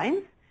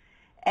guidelines.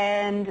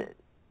 And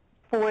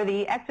for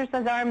the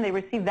exercise arm, they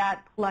received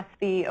that plus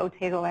the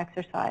Otago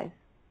exercise.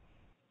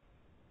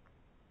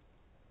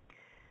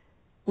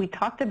 We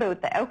talked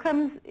about the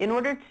outcomes. In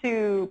order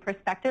to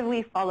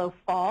prospectively follow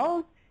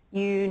falls,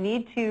 you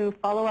need to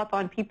follow up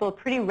on people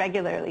pretty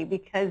regularly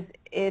because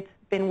it's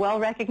been well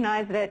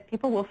recognized that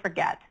people will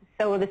forget.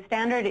 So the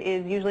standard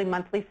is usually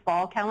monthly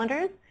fall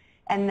calendars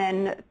and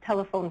then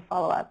telephone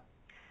follow-up.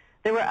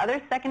 There were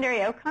other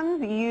secondary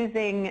outcomes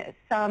using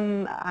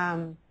some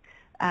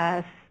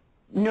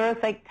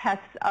neuropsych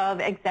tests of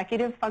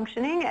executive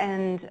functioning,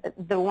 and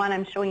the one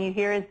I'm showing you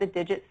here is the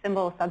digit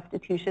symbol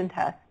substitution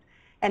test.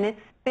 And it's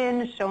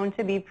been shown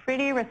to be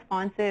pretty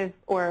responsive,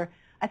 or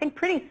I think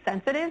pretty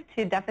sensitive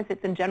to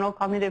deficits in general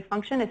cognitive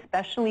function,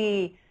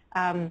 especially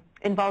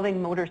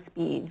involving motor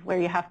speed, where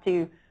you have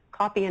to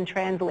copy and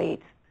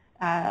translate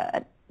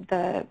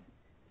the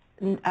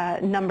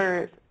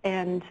numbers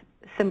and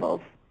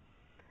symbols.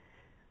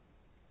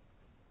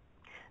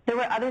 There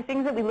were other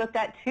things that we looked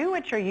at too,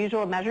 which are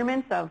usual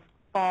measurements of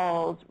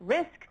falls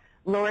risk,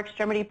 lower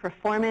extremity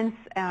performance,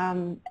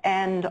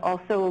 and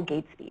also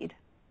gait speed.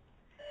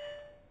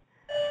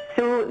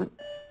 So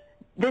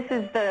this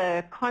is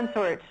the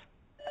consort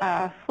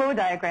flow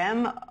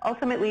diagram,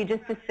 ultimately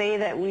just to say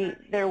that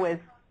there was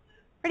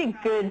pretty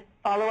good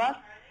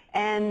follow-up,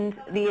 and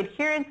the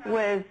adherence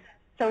was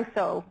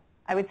so-so.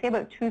 I would say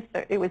about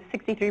it was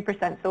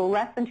 63%, so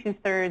less than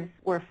 2/3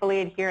 were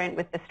fully adherent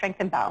with the strength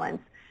and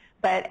balance,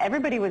 but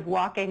everybody was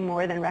walking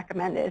more than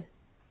recommended.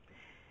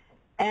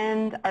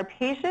 And our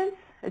patients,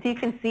 as you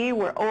can see,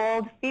 were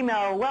old,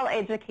 female,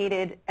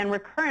 well-educated, and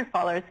recurrent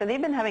fallers, so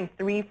they've been having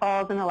 3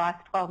 falls in the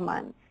last 12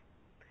 months.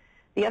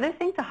 The other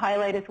thing to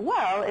highlight as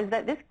well is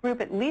that this group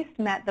at least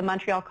met the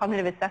Montreal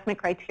Cognitive Assessment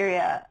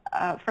criteria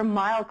for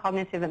mild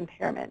cognitive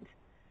impairment.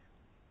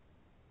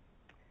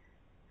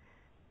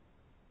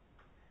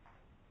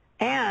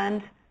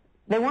 And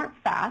they weren't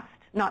fast,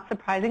 not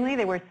surprisingly,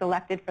 they were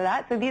selected for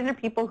that. So these are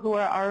people who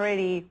are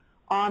already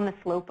on the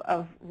slope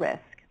of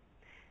risk.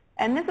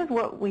 And this is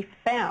what we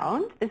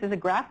found. This is a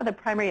graph of the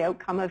primary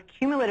outcome of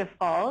cumulative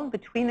falls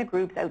between the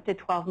groups out to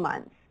 12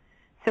 months.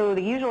 So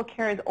the usual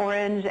care is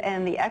orange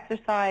and the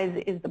exercise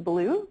is the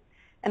blue.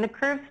 And the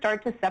curves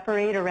start to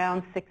separate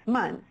around 6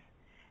 months.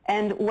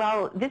 And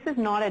while this is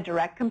not a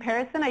direct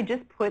comparison, I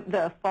just put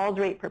the falls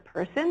rate per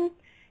person.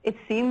 It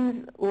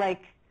seems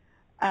like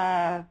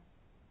a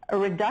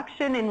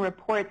reduction in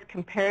reports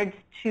compared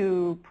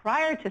to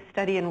prior to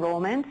study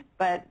enrollment,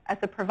 but as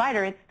a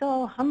provider, it's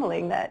still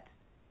humbling that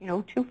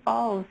 2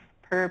 falls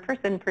per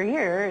person per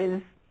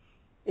year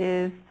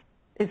is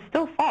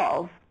still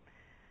falls.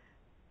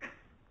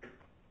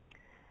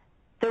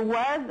 There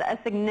was a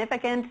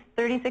significant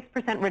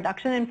 36%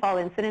 reduction in fall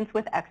incidence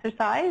with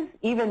exercise,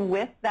 even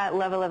with that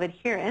level of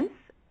adherence,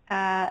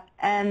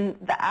 and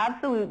the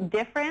absolute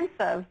difference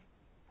of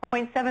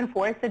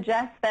 0.74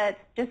 suggests that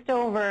just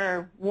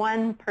over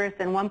 1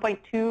 person,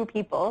 1.2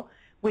 people,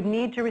 would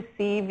need to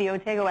receive the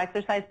Otago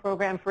exercise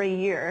program for a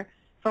year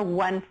for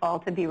 1 fall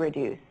to be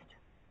reduced.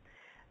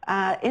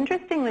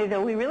 Interestingly,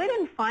 though, we really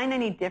didn't find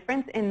any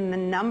difference in the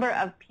number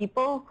of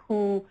people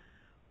who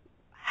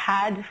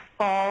had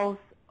falls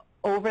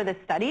over the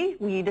study.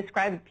 We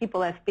described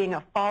people as being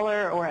a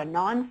faller or a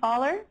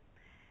non-faller,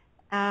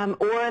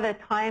 or the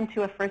time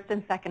to a first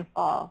and second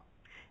fall.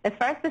 As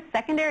far as the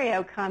secondary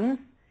outcomes,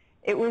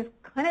 it was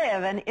kind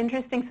of an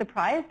interesting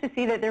surprise to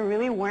see that there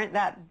really weren't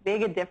that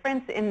big a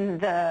difference in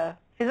the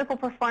physical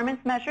performance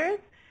measures,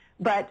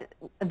 but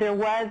there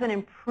was an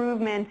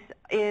improvement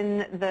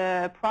in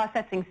the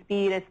processing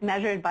speed as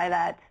measured by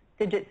that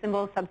digit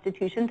symbol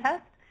substitution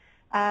test.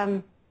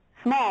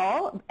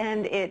 Small,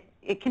 and it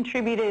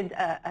contributed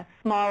a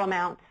small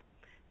amount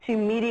to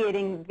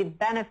mediating the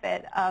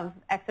benefit of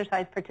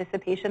exercise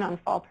participation on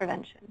fall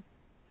prevention,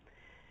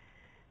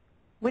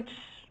 which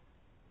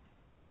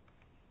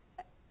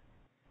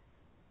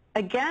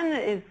again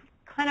is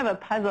kind of a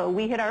puzzle.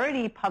 We had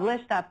already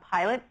published a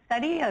pilot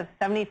study of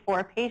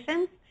 74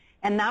 patients,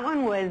 and that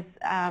one was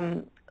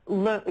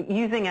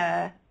using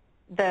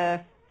the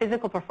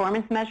physical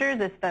performance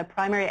measures as the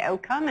primary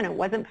outcome, and it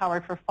wasn't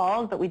powered for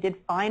falls, but we did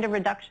find a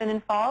reduction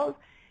in falls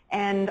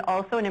and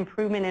also an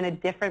improvement in a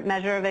different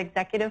measure of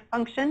executive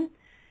function.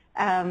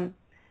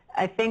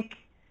 I think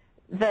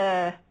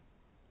it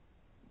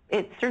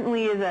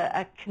certainly is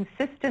a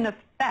consistent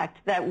effect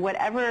that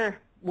whatever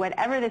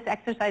this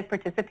exercise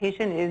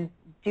participation is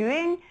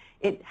doing,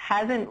 it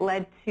hasn't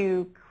led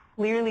to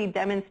clearly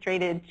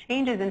demonstrated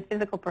changes in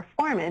physical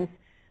performance,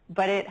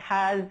 but it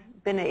has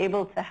been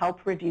able to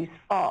help reduce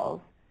falls.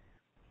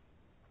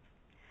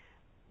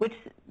 Which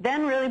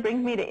then really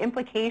brings me to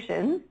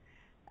implications.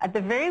 At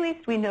the very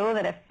least, we know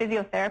that a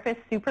physiotherapist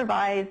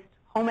supervised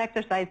home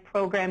exercise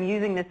program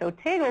using this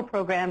Otago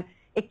program,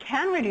 it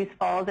can reduce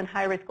falls in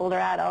high-risk older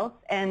adults,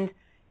 and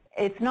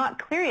it's not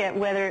clear yet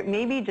whether it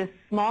may be just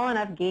small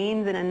enough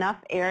gains in enough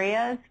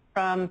areas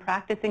from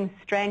practicing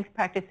strength,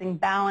 practicing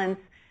balance,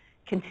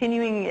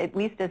 continuing, at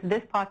least as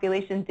this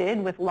population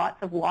did, with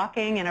lots of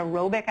walking and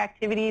aerobic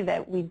activity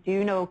that we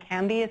do know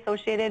can be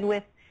associated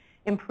with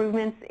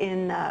improvements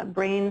in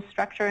brain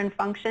structure and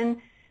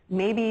function.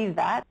 Maybe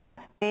that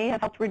may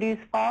have helped reduce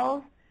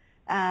falls.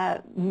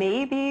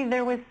 Maybe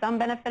there was some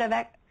benefit of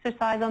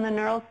exercise on the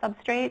neural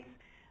substrates.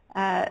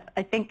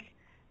 I think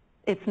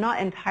it's not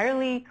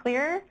entirely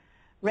clear,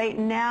 Right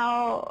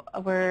now,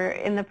 we're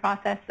in the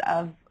process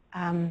of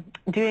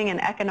doing an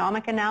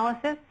economic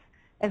analysis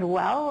as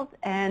well,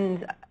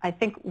 and I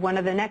think one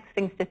of the next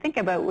things to think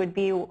about would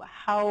be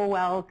how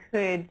well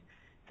could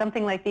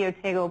something like the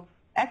Otago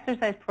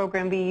exercise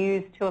program be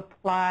used to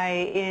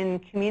apply in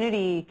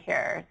community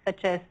care,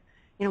 such as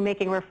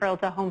making referral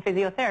to home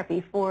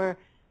physiotherapy for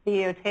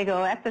the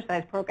Otago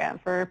exercise program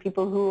for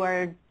people who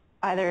are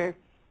either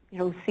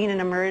seen and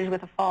emerged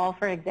with a fall,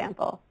 for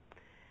example.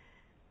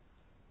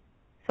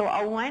 So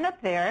I'll wind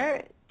up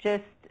there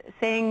just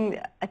saying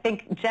I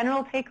think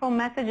general take-home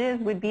messages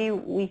would be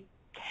we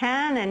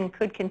can and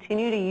could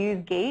continue to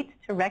use gait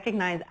to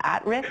recognize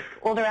at-risk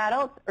older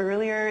adults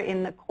earlier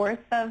in the course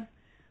of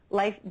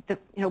life,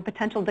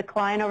 potential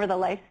decline over the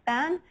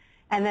lifespan,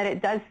 and that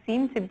it does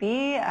seem to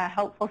be a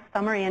helpful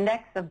summary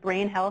index of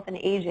brain health and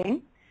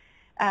aging.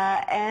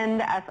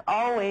 And as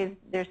always,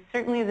 there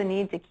certainly is a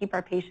need to keep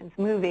our patients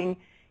moving,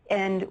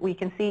 and we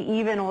can see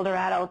even older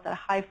adults at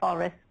high fall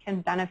risk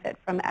can benefit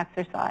from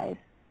exercise.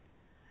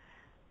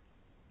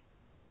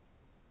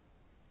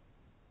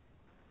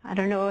 I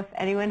don't know if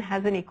anyone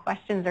has any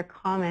questions or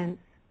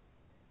comments.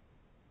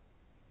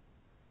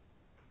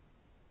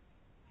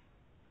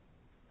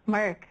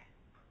 Mark.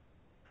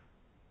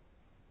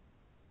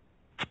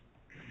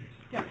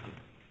 Yeah.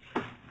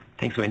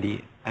 Thanks,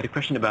 Wendy. I had a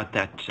question about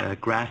that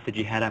graph that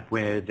you had up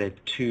where the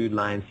two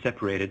lines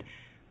separated.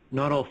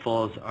 Not all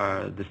falls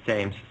are the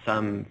same.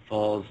 Some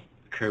falls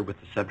occur with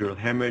a subdural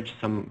hemorrhage,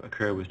 some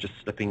occur with just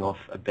slipping off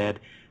a bed.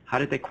 How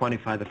did they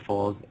quantify the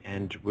falls,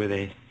 and were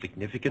they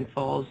significant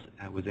falls?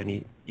 Was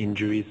any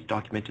injuries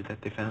documented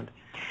that they found?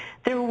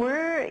 There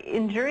were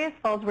injurious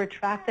falls were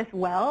tracked as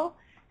well,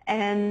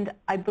 and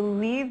I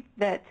believe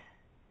that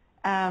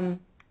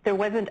there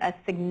wasn't a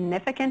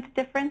significant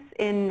difference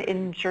in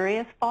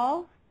injurious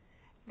falls.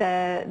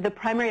 The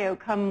primary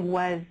outcome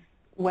was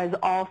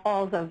all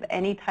falls of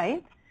any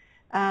type.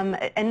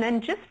 And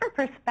then just for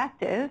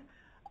perspective,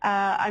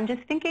 I'm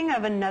just thinking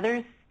of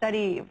another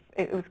study.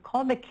 It was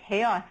called the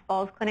Chaos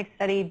Falls Clinic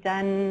study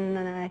done,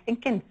 I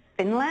think, in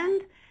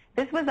Finland.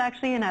 This was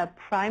actually in a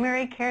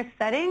primary care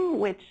setting,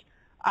 which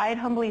I'd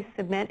humbly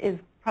submit is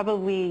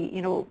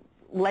probably,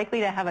 likely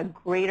to have a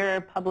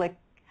greater public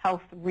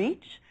health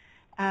reach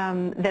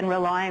than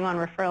relying on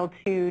referral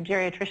to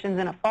geriatricians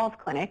in a falls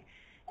clinic.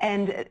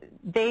 And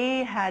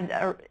they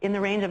had in the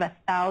range of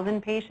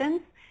 1,000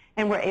 patients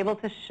and were able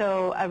to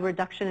show a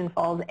reduction in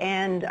falls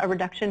and a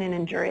reduction in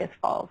injurious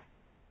falls.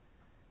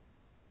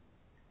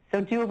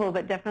 So doable,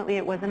 but definitely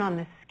it wasn't on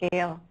this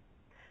scale.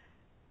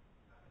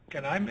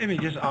 Can I maybe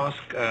just ask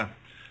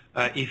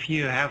if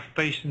you have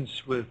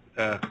patients with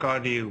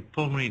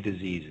cardiopulmonary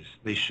diseases,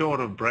 they're short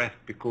of breath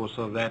because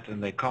of that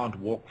and they can't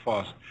walk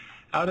fast,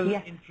 how does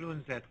it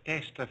influence that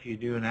test stuff you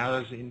do, and how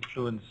does it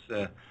influence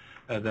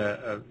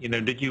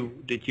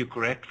did you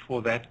correct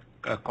for that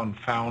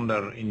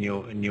confounder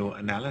in your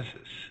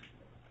analysis?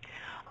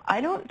 I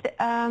don't.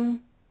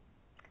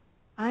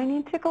 I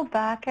need to go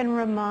back and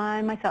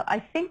remind myself. I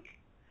think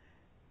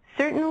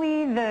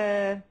certainly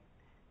the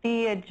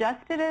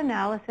adjusted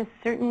analysis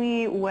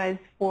certainly was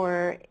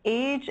for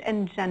age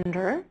and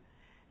gender.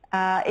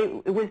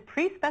 It was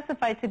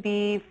pre-specified to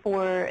be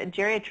for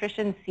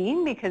geriatricians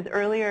seen because the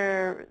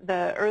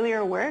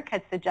earlier work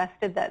had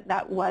suggested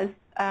that was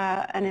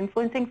an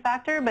influencing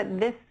factor, but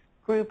this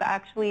group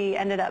actually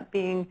ended up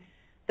being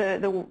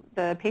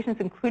the patients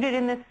included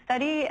in this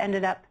study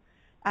ended up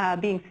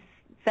being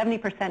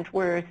 70%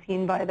 were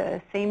seen by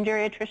the same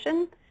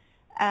geriatrician.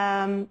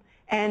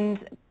 And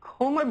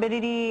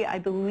comorbidity, I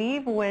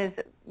believe, was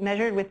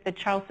measured with the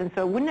Charleston,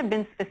 so it wouldn't have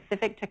been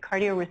specific to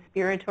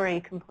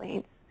cardiorespiratory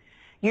complaints.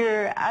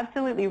 You're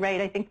absolutely right.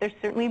 I think there's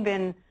certainly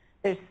been,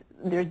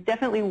 there's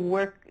definitely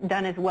work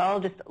done as well,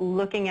 just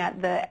looking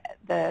at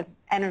I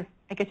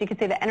guess you could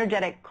say the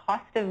energetic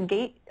cost of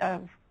gait,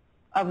 of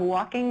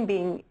walking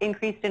being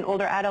increased in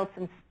older adults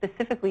and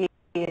specifically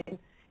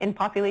in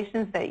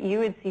populations that you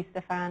would see,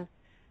 Stefan.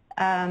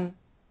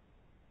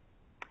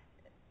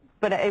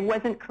 But it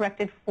wasn't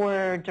corrected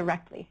for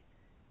directly.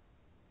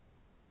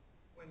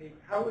 Wendy,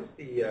 how was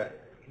in the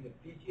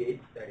PGH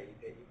study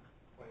that you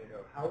pointed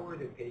out, how were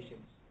the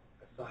patients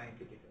assigned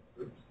to different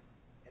groups?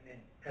 And then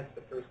that's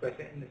the first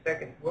question. And the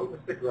second, what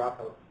was the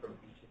dropout from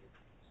each of the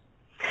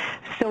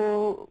groups?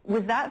 So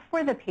was that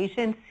for the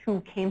patients who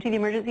came to the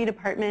emergency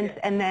department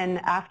and then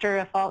after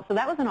a fall? So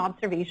that was an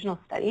observational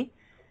study,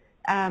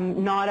 that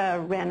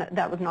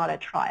was not a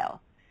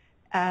trial.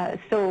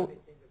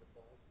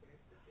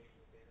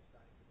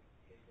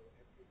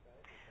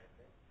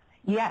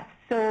 Yes.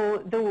 So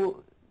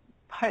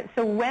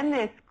when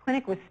this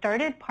clinic was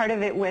started, part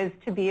of it was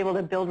to be able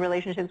to build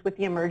relationships with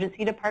the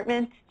emergency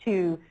department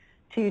to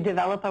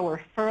develop a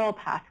referral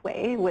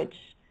pathway, which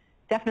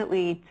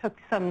definitely took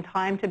some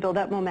time to build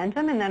up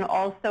momentum. And then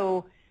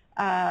also,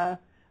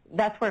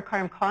 that's where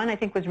Karim Khan, I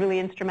think, was really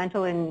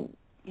instrumental in,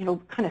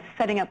 kind of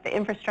setting up the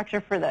infrastructure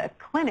for the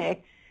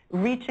clinic,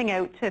 reaching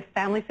out to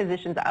family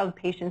physicians of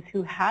patients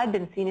who had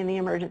been seen in the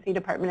emergency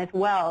department as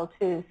well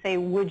to say,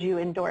 would you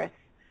endorse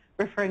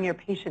referring your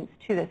patients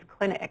to this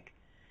clinic?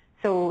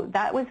 So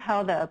that was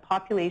how the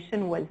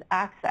population was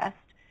accessed.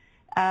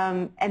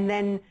 And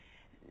then,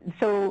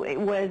 so it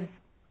was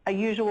a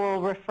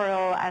usual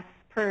referral as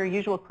per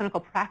usual clinical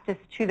practice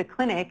to the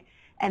clinic,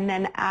 and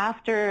then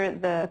after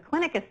the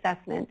clinic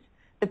assessment,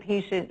 the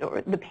patient,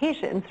 or the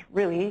patients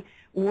really,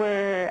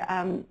 were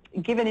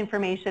given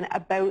information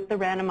about the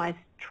randomized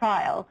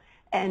trial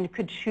and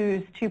could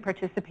choose to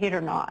participate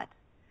or not.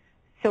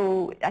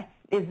 So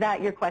is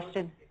that your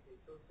question? If they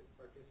chose to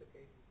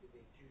participate, did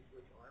they choose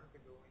which arm to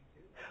go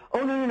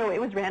into? Oh, no, it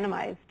was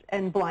randomized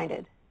and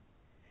blinded.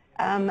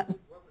 What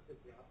was the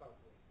dropout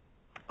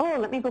rate? Oh,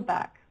 let me go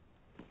back.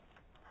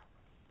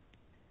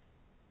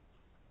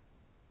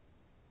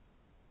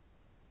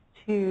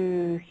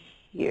 To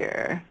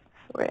here.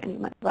 Sorry, I need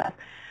my glass.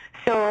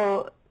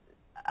 So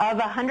of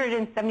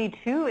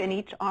 172 in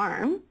each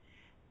arm,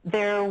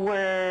 there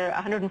were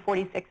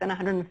 146 and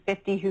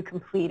 150 who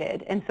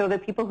completed. And so the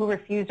people who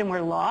refused and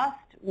were lost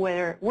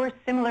were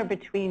similar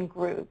between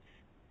groups.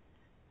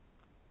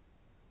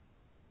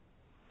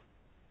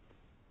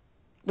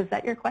 Was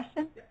that your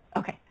question? Yeah.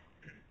 Okay.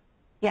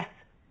 Yes.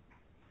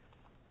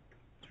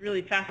 It's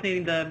really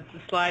fascinating, the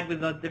slide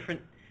with the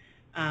different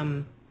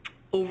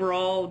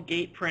overall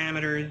gait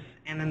parameters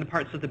and then the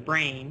parts of the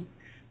brain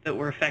that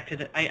were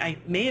affected. I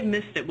may have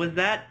missed it. Was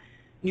that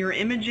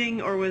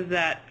neuroimaging or was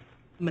that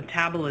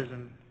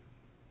metabolism?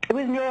 It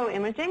was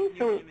neuroimaging.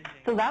 So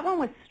that one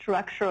was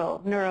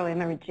structural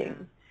neuroimaging. Yeah.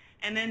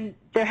 And then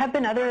there have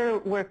been other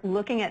work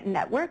looking at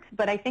networks,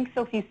 but I think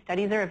so few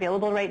studies are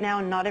available right now,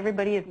 and not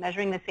everybody is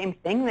measuring the same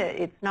thing that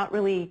it's not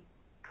really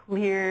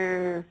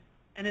clear.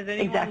 And has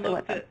anyone exactly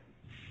looked at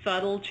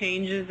subtle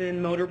changes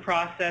in motor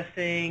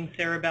processing,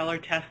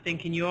 cerebellar testing?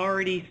 Can you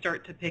already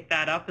start to pick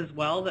that up as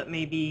well, that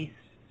may be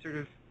sort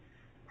of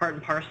part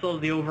and parcel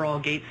of the overall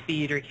gait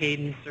speed or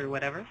cadence or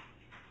whatever?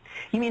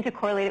 You mean to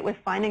correlate it with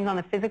findings on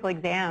the physical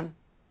exam?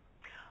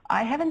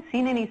 I haven't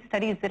seen any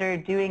studies that are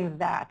doing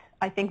that.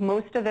 I think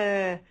most of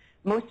the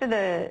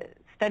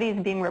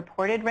studies being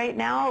reported right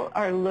now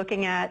are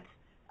looking at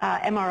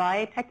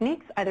MRI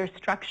techniques, either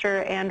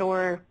structure and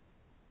or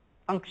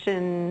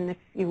function, if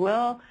you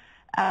will,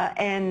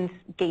 and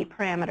gait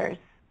parameters.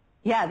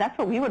 Yeah, that's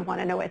what we would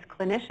want to know as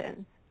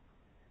clinicians.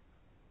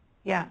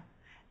 Yeah,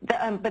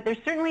 but there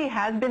certainly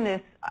has been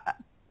this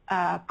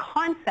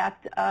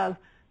concept of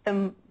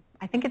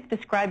I think it's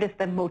described as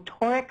the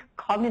motoric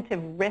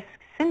cognitive risk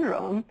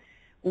syndrome,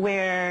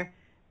 where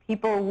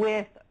people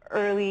with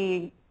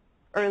early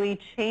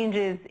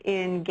changes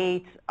in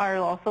gait are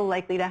also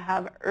likely to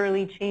have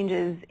early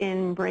changes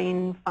in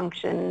brain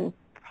function,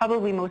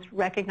 probably most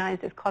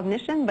recognized as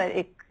cognition, but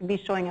it could be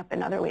showing up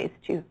in other ways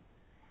too.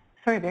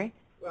 Sorry, Barry?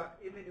 Well,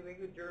 in the New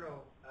England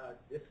Journal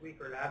this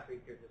week or last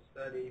week, there's a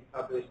study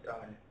published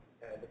on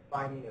the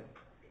finding of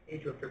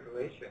atrial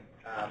fibrillation.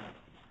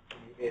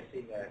 You may have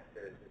seen the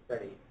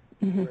study,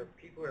 Mm-hmm. where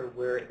people are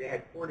they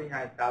had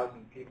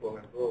 49,000 people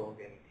enrolled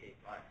in 8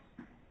 months.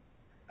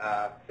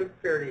 It's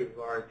a fairly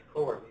large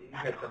cohort. You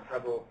had some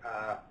trouble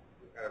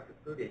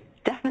recruiting.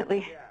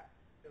 Definitely. Yeah.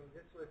 So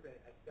this was a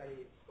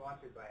study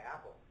sponsored by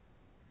Apple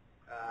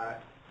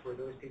for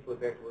those people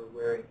that were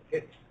wearing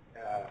Fits.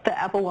 The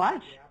Apple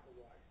Watch? The Apple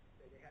Watch.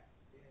 So they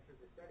entered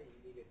the study.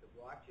 You needed the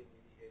watch and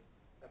you needed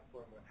some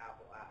form of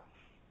Apple app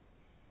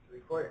to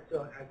record it.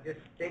 So I'm just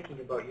thinking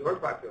about your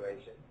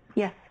population.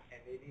 Yes. And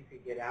maybe you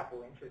could get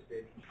Apple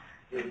interested.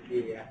 It would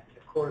be a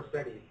core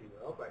study, if you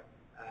will, but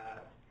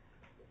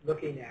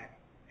looking at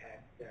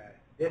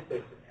this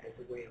as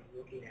a way of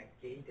looking at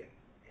gait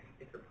and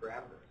different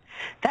parameters.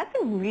 That's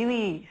a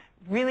really,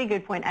 really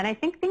good point. And I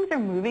think things are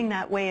moving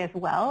that way as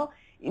well,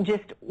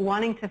 just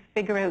wanting to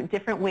figure out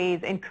different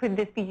ways, and could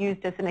this be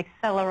used as an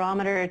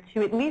accelerometer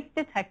to at least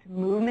detect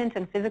movement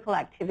and physical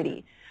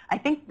activity. I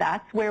think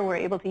that's where we're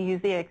able to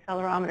use the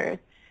accelerometers.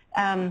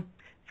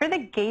 For the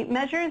gait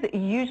measures,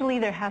 usually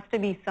there has to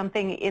be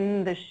something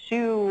in the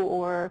shoe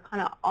or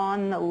kind of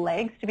on the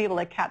legs to be able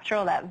to capture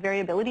all that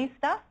variability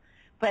stuff.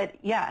 But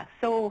yeah,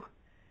 so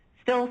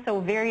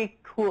very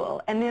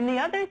cool. And then the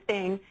other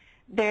thing,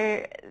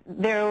 there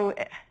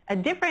a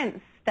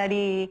different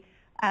study,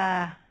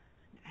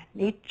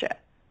 Nature,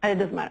 it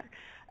doesn't matter,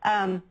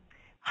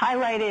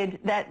 highlighted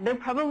that there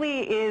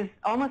probably is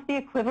almost the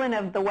equivalent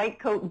of the white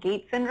coat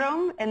gait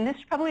syndrome, and this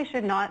probably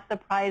should not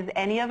surprise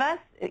any of us.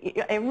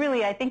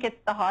 I think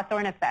it's the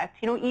Hawthorne effect.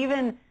 You know,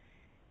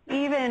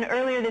 even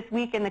earlier this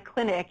week in the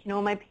clinic, you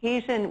know, my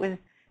patient was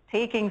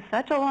taking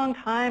such a long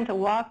time to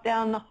walk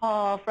down the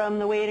hall from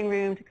the waiting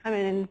room to come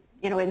in and,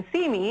 you know, and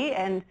see me,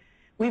 and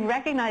we've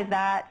recognized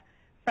that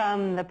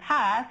from the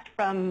past,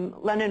 from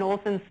London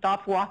Olson's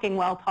Stops Walking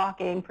While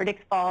Talking,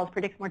 predicts falls,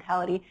 predicts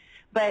mortality.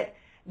 But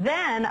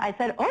then I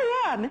said,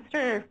 oh yeah,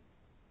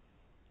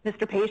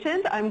 Mr.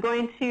 Patient, I'm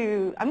going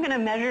to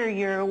measure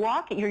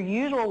your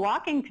usual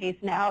walking pace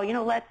now. You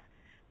know, let's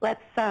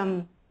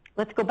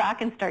go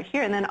back and start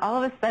here. And then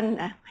all of a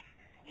sudden,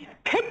 he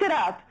picked it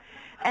up,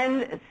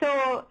 and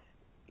so,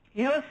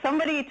 you know,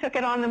 somebody took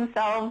it on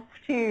themselves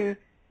to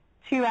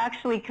to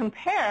actually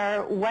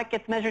compare what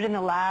gets measured in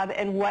the lab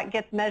and what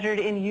gets measured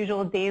in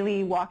usual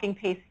daily walking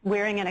pace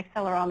wearing an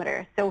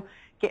accelerometer. So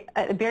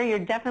Barry, you're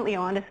definitely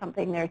onto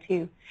something there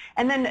too.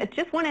 And then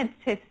just wanted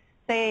to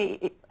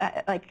say,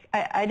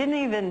 I didn't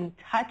even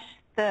touch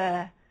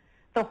the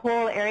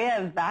whole area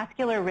of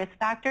vascular risk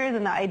factors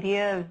and the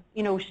idea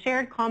of,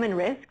 shared common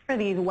risk for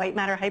these white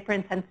matter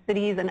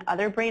hyperintensities and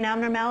other brain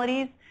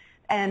abnormalities,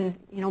 and,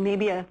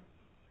 maybe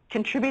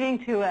contributing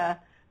to a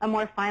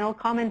more final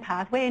common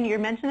pathway. And your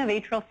mention of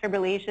atrial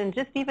fibrillation,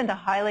 just even to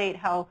highlight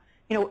how,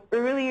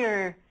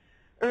 earlier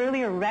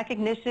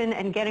recognition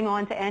and getting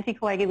on to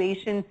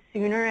anticoagulation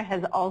sooner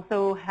has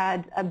also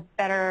had a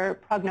better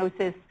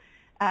prognosis,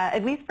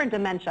 at least for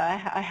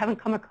dementia. I haven't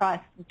come across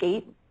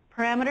gait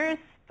parameters,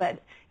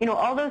 but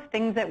all those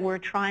things that we're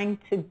trying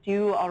to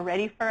do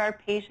already for our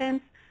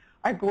patients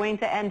are going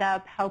to end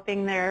up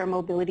helping their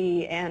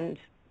mobility and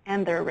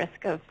their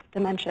risk of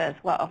dementia as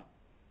well.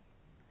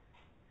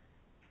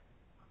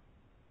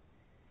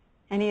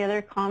 Any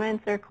other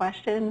comments or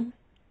questions?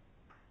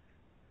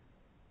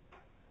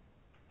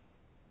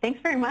 Thanks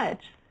very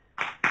much.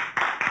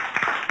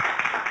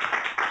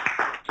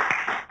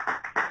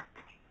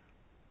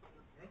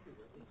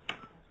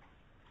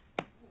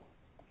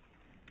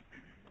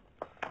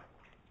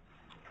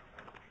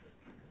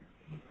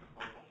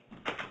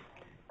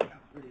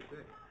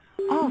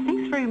 Oh,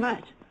 thanks very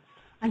much.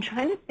 I'm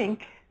trying to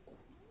think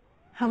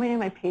how many of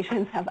my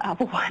patients have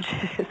Apple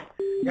Watches.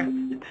 Yeah.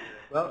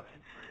 Well,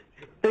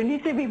 there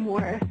needs to be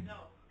more.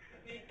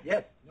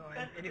 yes. No,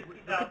 and look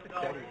at the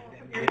studies.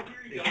 It's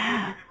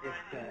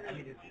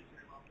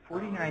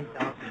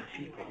 49,000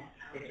 people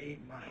in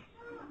 8 months.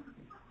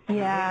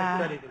 Yeah.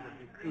 A study that would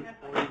recruit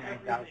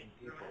 49,000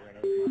 people in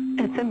 8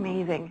 months. It's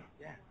amazing.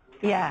 Yeah.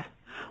 Yeah.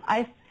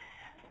 I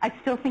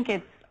still think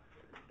it's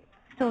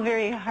still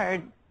very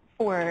hard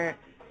for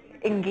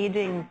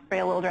engaging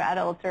frail older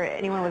adults or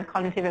anyone with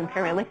cognitive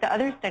impairment. Like the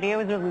other study I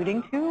was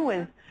alluding to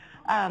was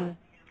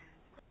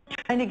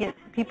trying to get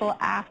people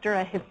after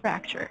a hip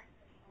fracture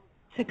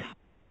to come